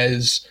far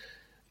is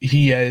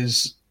he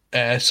is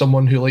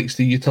someone who likes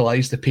to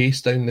utilise the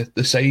pace down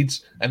the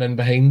sides and in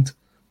behind.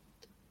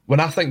 When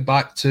I think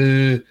back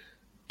to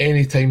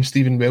any time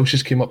Stephen Welsh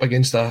has came up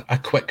against a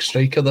quick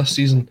striker this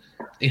season,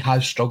 he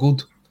has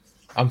struggled.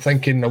 I'm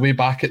thinking way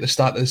back at the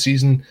start of the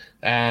season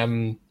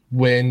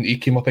when he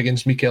came up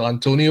against Mikel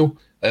Antonio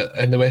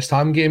in the West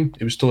Ham game.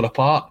 He was torn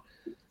apart.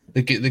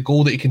 The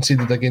goal that he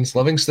conceded against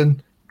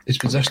Livingston, his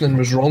positioning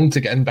was wrong to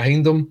get in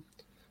behind him.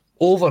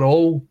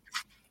 Overall,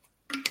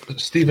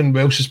 Stephen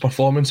Welsh's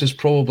performances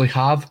probably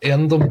have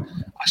earned him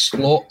a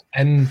slot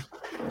in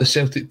the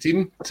Celtic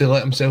team to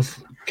let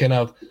himself kind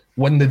of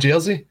win the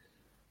jersey.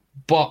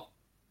 But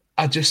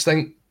I just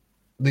think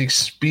the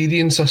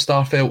experience of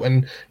Starfelt,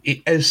 and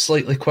he is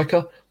slightly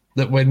quicker,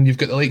 that when you've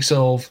got the likes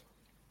of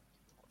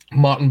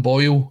Martin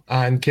Boyle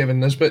and Kevin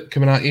Nisbet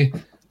coming at you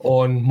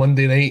on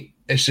Monday night,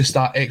 it's just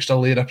that extra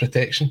layer of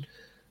protection.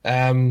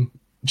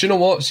 do you know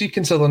what? See,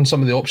 considering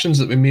some of the options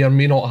that we may or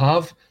may not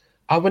have,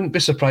 I wouldn't be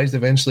surprised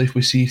eventually if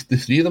we see the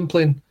three of them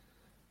playing.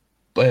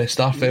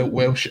 Starfelt,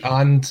 Welsh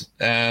and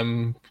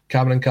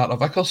Cameron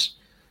Carter-Vickers.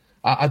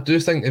 I do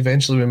think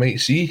eventually we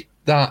might see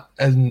that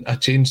in a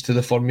change to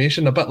the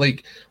formation, a bit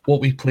like what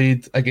we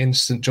played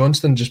against St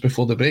Johnstone just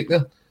before the break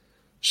there.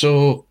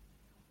 So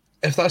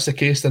if that's the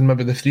case, then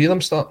maybe the three of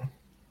them start.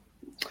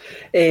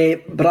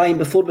 Brian,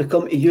 before we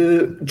come to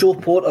you, Joe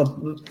Porter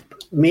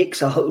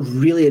makes a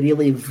really,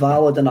 really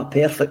valid and a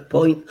perfect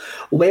point.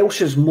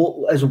 Welsh is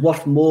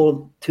worth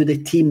more to the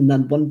team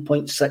than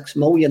 1.6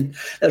 million.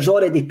 There's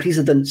already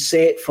precedent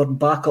set for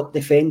backup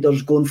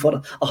defenders going for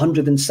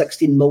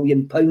 £116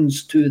 million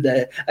to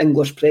the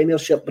English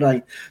Premiership,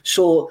 Brian.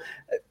 So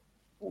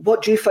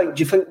what do you think?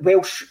 Do you think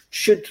Welsh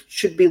should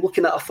be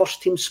looking at a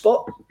first team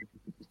spot?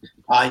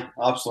 Aye,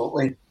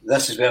 absolutely.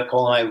 This is where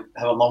Colin and I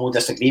have a normal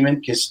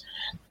disagreement, because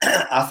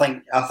I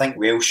think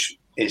Welsh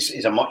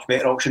is a much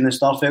better option than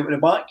Starfelt with the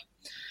back.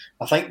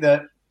 I think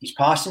that his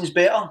passing's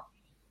better.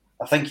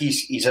 I think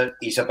he's a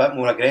bit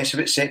more aggressive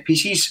at set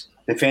pieces,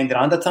 defending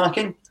and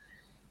attacking.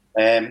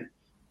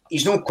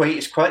 He's not quite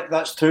as quick,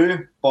 that's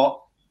true, but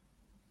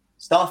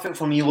Starfelt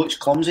for me looks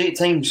clumsy at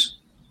times.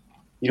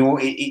 You know,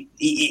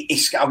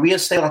 he's got a weird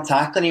style of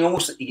tackling.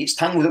 He gets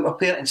tangled up a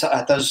player and sort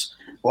of does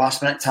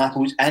last minute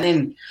tackles in.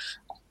 And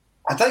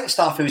I think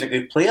Starfelt's a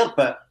good player,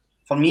 but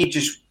for me,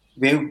 just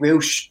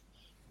Welsh,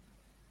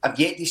 I've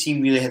yet to see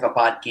him really have a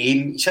bad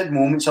game. He's had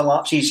moments of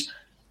lapses.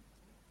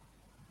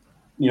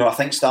 You know, I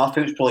think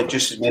Starfelt's probably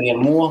just as many or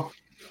more.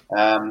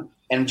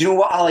 And do you know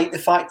what? I like the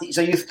fact that he's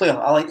a youth player.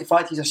 I like the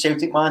fact he's a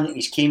Celtic man.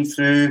 He's came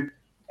through,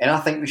 and I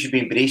think we should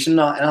be embracing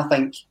that. And I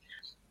think,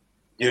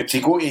 you know, to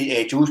go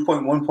to Joe's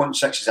point,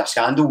 1.6 is a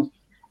scandal.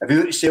 If we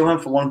were to sell him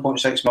for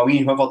 1.6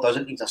 million, whoever does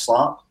it needs a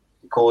slap,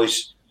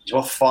 because he's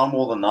worth far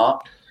more than that.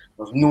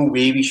 There's no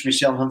way we should be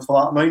selling him for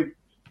that amount.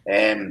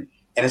 And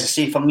as I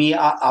say, for me,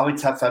 I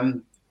would have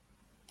him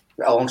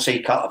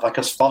alongside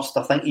Carter-Vickers first.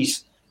 I think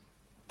he's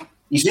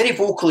very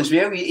vocal as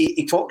well.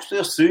 He talks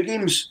to us through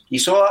games. You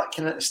saw that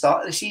kind of at the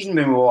start of the season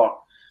when we were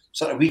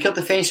sort of weaker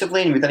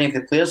defensively and we didn't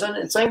have the players in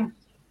at the time.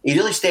 He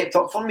really stepped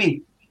up for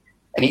me.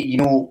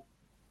 And,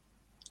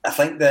 I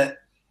think that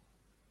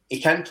he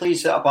can play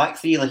sort of back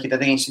three like he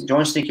did against St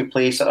Johnstone. He can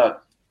play sort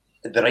of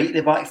at the right of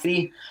the back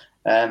three.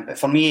 But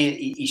for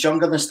me, he's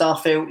younger than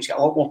Starfelt. He's got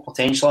a lot more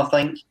potential, I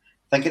think.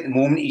 I think at the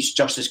moment he's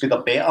just as good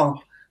or better.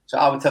 So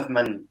I would have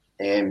him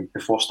in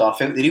before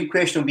Starfelt. The real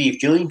question will be if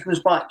Julian comes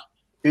back,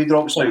 who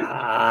drops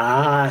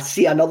out?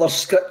 See another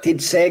scripted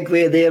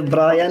segue there,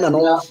 Brian.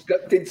 Another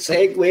scripted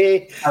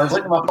segue. I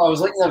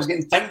was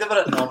getting tired of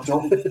it. No, I'm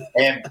joking.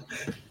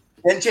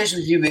 The interesting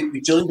with you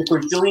with Julian,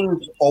 because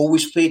Julian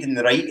always played in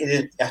the right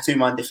of a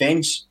two-man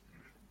defence.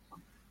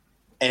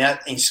 And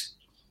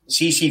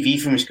CCV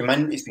from his come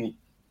in has been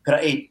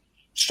pretty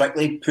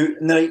strictly put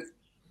in the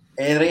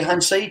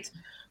right-hand side.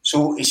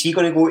 So is he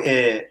going to go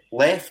to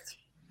left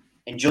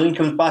and Julian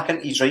comes back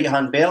into his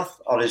right-hand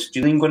berth, or is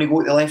Julian going to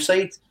go to the left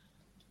side?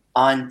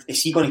 And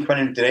is he going to come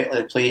in and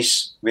directly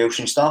replace Welsh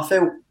and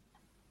Starfelt?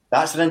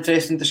 That's an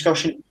interesting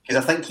discussion,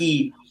 because I think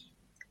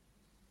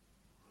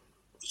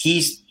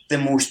he's the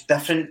most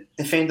different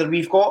defender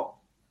we've got.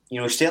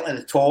 Certainly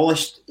the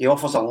tallest. He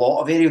offers a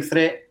lot of aerial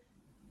threat.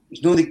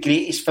 He's not the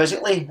greatest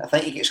physically. I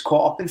think he gets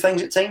caught up in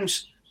things at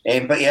times.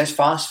 But he is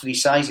fast for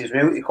his size as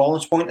well, to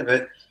Colin's point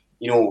about,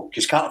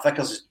 because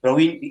Carter-Vickers is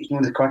brilliant, but he's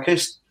not the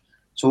quickest.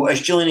 So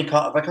is Julian and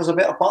Carter-Vickers a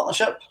better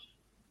partnership?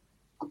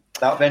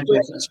 That would be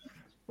interesting.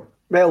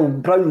 Well,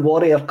 Brown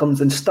Warrior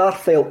comes in.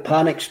 Starfelt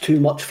panics too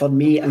much for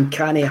me and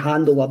can't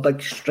handle a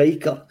big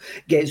striker.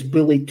 Gets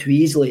bullied too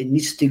easily.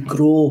 Needs to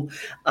grow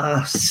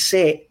a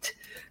set.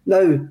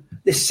 Now,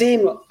 the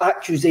same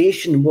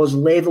accusation was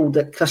levelled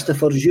at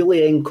Christopher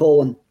Jullien,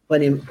 Colin,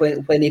 when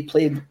he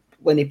played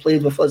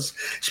with us,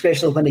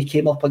 especially when he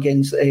came up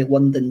against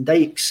London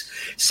Dykes.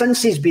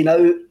 Since he's been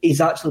out,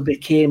 he's actually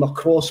became a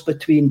cross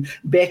between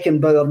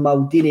Beckenbauer,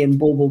 Maldini and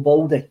Bobo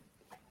Baldi.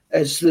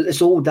 It's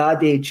this old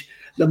adage,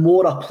 the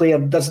more a player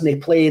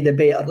doesn't play, the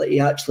better that he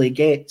actually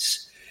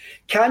gets.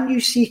 Can you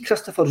see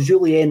Christopher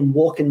Jullien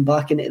walking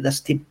back into this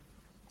team?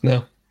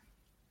 No,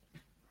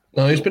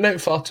 he's been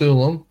out far too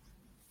long.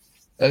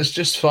 It's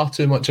just far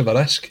too much of a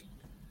risk.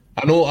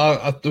 I know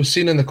I was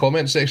seeing in the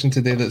comment section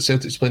today that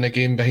Celtic's playing a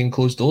game behind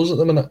closed doors at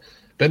the minute.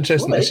 Be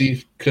interesting to see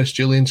if Chris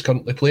Julian's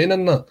currently playing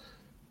in that.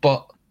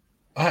 But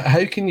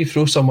how can you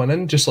throw someone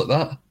in just like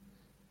that?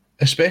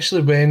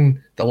 Especially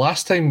when the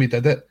last time we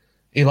did it,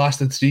 he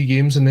lasted 3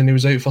 games and then he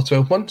was out for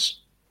 12 months.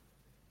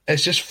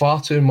 It's just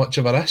far too much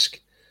of a risk.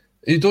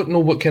 You don't know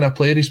what kind of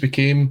player he's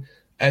became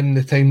in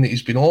the time that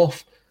he's been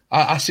off.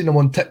 I seen him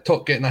on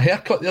TikTok getting a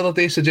haircut the other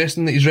day,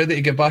 suggesting that he's ready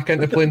to get back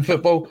into playing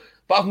football.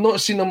 But I've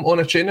not seen him on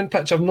a training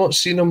pitch. I've not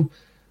seen him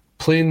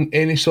playing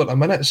any sort of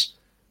minutes.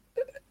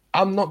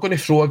 I'm not going to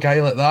throw a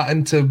guy like that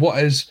into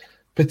what is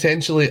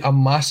potentially a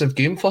massive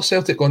game for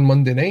Celtic on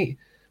Monday night.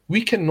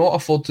 We cannot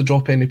afford to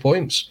drop any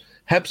points.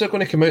 Hibs are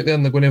going to come out there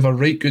and they're going to have a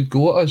right good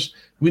go at us.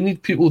 We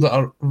need people that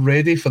are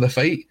ready for the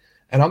fight.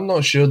 And I'm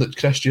not sure that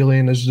Chris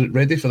Jullien is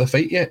ready for the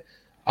fight yet.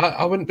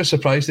 I wouldn't be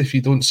surprised if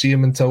you don't see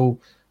him until,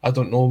 I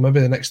don't know, maybe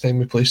the next time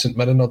we play St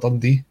Mirren or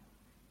Dundee.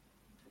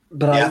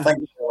 Yeah, I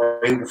think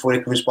before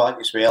he comes back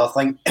as well. I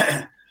think,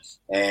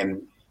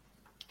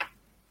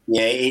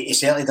 he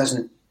certainly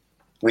doesn't.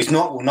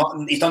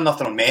 Well, he's done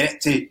nothing on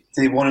merit to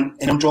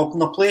want him dropped in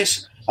the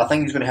place. I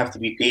think he's going to have to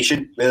be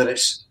patient. Whether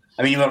it's,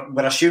 I mean,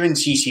 we're assuming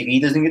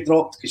CCV doesn't get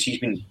dropped because he's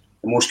been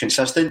the most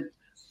consistent.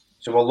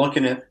 So we're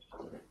looking at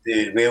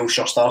the Welsh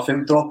or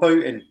Starfield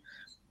dropout, and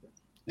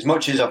as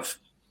much as I don't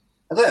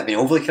think I've been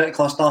overly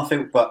critical of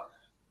Starfield, but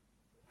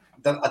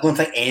I don't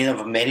think any of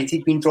them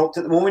merited being dropped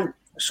at the moment.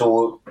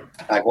 So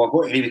I've got to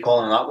agree with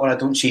Colin on that one. I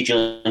don't see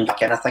Julian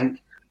back in. I think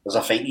there's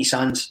a fight in his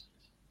hands.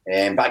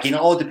 But again, it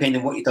all depends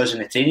on what he does in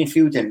the training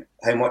field and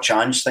how much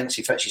Ange thinks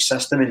he fits his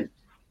system and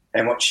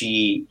how much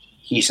he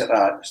sees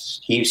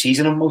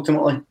in him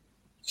ultimately.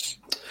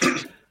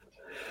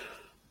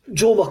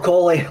 Joe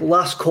Macaulay,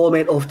 last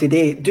comment of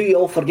today. Do you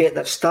all forget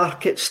that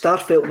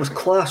Starfelt was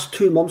class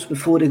 2 months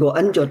before he got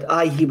injured?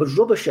 Aye, he was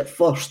rubbish at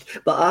first,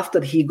 but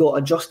after he got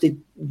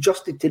adjusted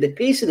to the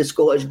pace of the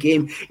Scottish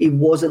game, he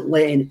wasn't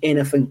letting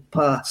anything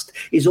past.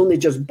 He's only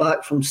just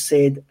back from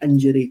said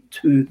injury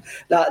too.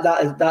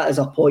 That is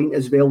a point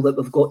as well that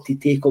we've got to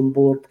take on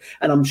board,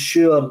 and I'm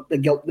sure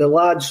the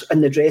lads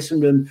in the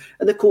dressing room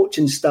and the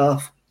coaching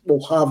staff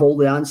will have all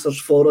the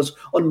answers for us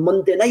on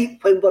Monday night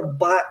when we're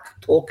back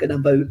talking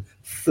about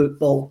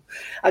football.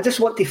 I just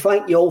want to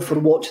thank you all for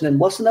watching and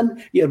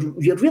listening. You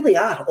really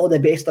are all the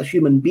best of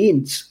human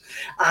beings.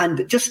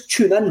 And just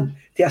tune in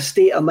to A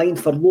State of Mind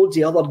for loads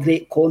of other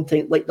great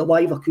content like the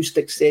live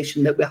acoustic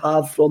session that we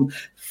have from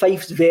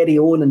Fife's very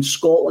own and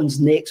Scotland's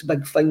next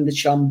big thing, the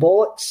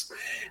Chambots.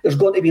 There's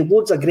going to be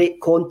loads of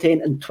great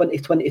content in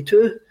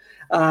 2022.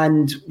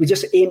 And we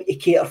just aim to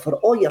cater for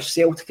all your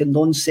Celtic and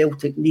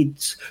non-Celtic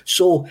needs.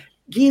 So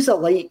give us a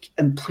like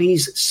and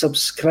please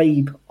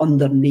subscribe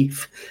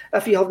underneath.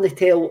 If you haven't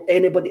tell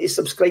anybody to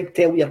subscribe,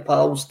 tell your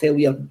pals, tell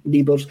your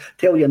neighbours,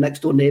 tell your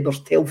next door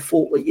neighbours, tell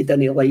folk that you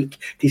didn't like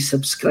to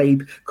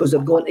subscribe because they're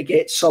going to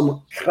get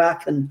some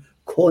cracking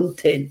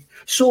content.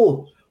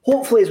 So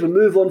hopefully as we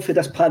move on for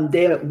this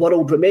pandemic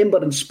world,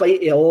 remember in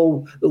spite of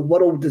all, the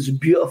world is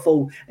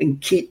beautiful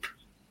and keep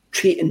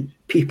treating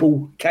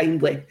people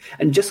kindly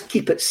and just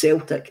keep it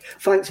Celtic.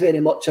 Thanks very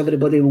much,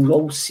 everybody. We'll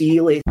all see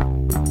you later.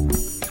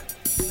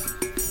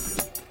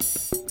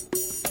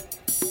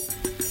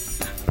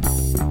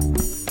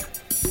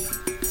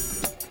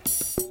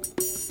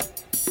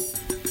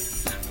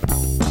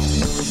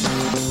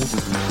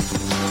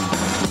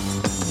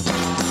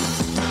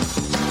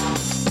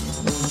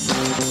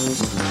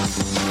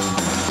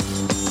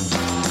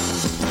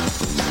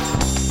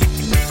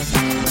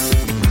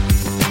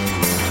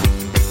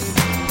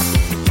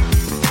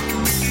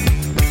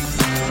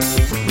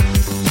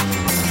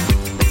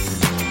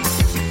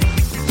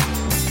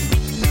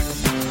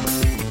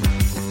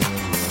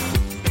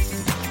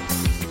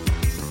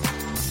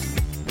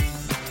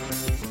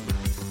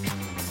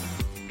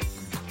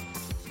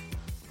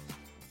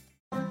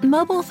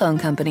 Mobile phone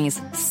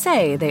companies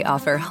say they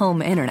offer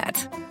home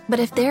internet. But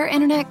if their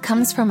internet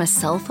comes from a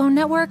cell phone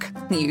network,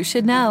 you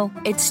should know.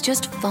 It's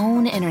just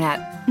phone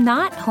internet,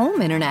 not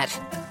home internet.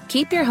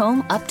 Keep your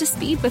home up to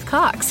speed with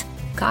Cox.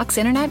 Cox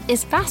internet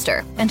is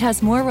faster and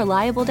has more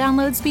reliable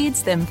download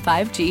speeds than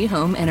 5G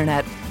home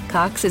internet.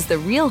 Cox is the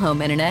real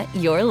home internet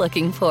you're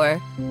looking for.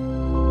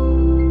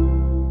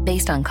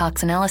 Based on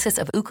Cox analysis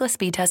of Ookla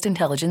speed test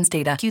intelligence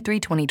data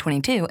Q3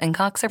 2022 and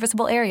Cox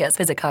serviceable areas,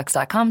 visit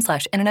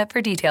cox.com/internet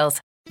for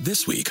details.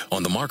 This week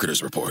on The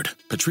Marketer's Report,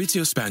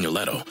 Patrizio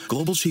Spagnoletto,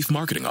 Global Chief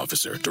Marketing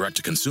Officer,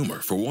 Direct-to-Consumer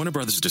for Warner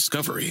Brothers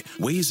Discovery,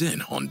 weighs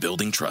in on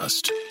building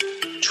trust.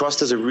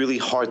 Trust is a really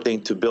hard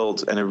thing to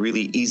build and a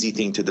really easy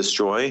thing to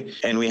destroy,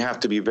 and we have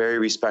to be very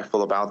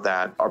respectful about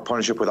that. Our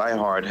partnership with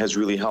iHeart has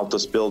really helped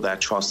us build that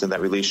trust and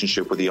that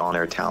relationship with the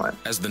on-air talent.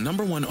 As the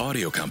 #1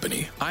 audio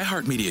company,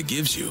 iHeartMedia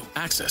gives you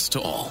access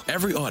to all.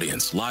 Every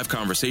audience, live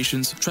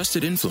conversations,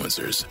 trusted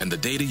influencers, and the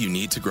data you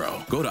need to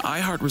grow. Go to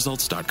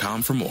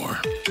iHeartResults.com for more.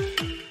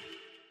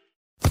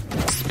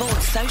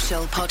 Sports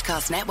Social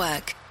Podcast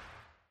Network.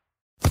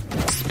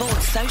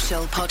 Sports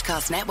Social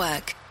Podcast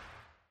Network.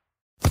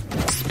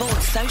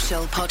 Sports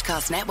Social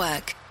Podcast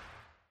Network.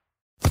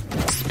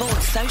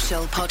 Sports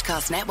Social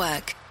Podcast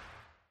Network.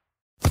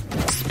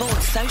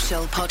 Sports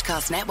Social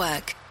Podcast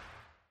Network.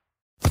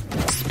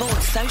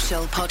 Sports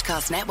Social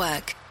Podcast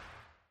Network.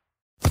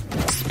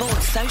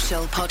 Sports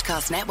Social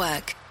Podcast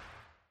Network.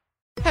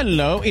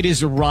 Hello, it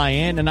is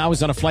Ryan, and I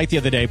was on a flight the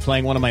other day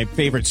playing one of my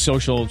favorite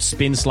social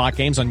spin slot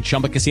games on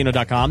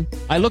ChumbaCasino.com.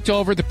 I looked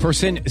over at the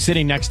person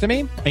sitting next to me,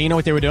 and you know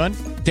what they were doing?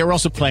 They were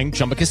also playing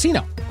Chumba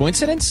Casino.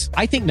 Coincidence?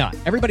 I think not.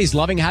 Everybody's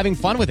loving having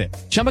fun with it.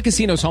 Chumba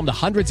Casino is home to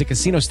hundreds of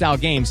casino-style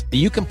games that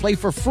you can play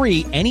for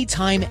free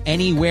anytime,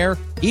 anywhere,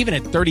 even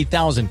at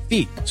 30,000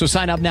 feet. So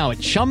sign up now at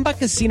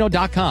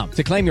ChumbaCasino.com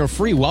to claim your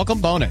free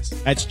welcome bonus.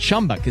 That's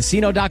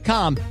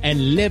ChumbaCasino.com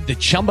and live the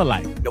Chumba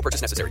life. No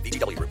purchase necessary.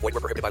 VGW. Void where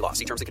prohibited by law.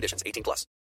 See terms and conditions. 18+.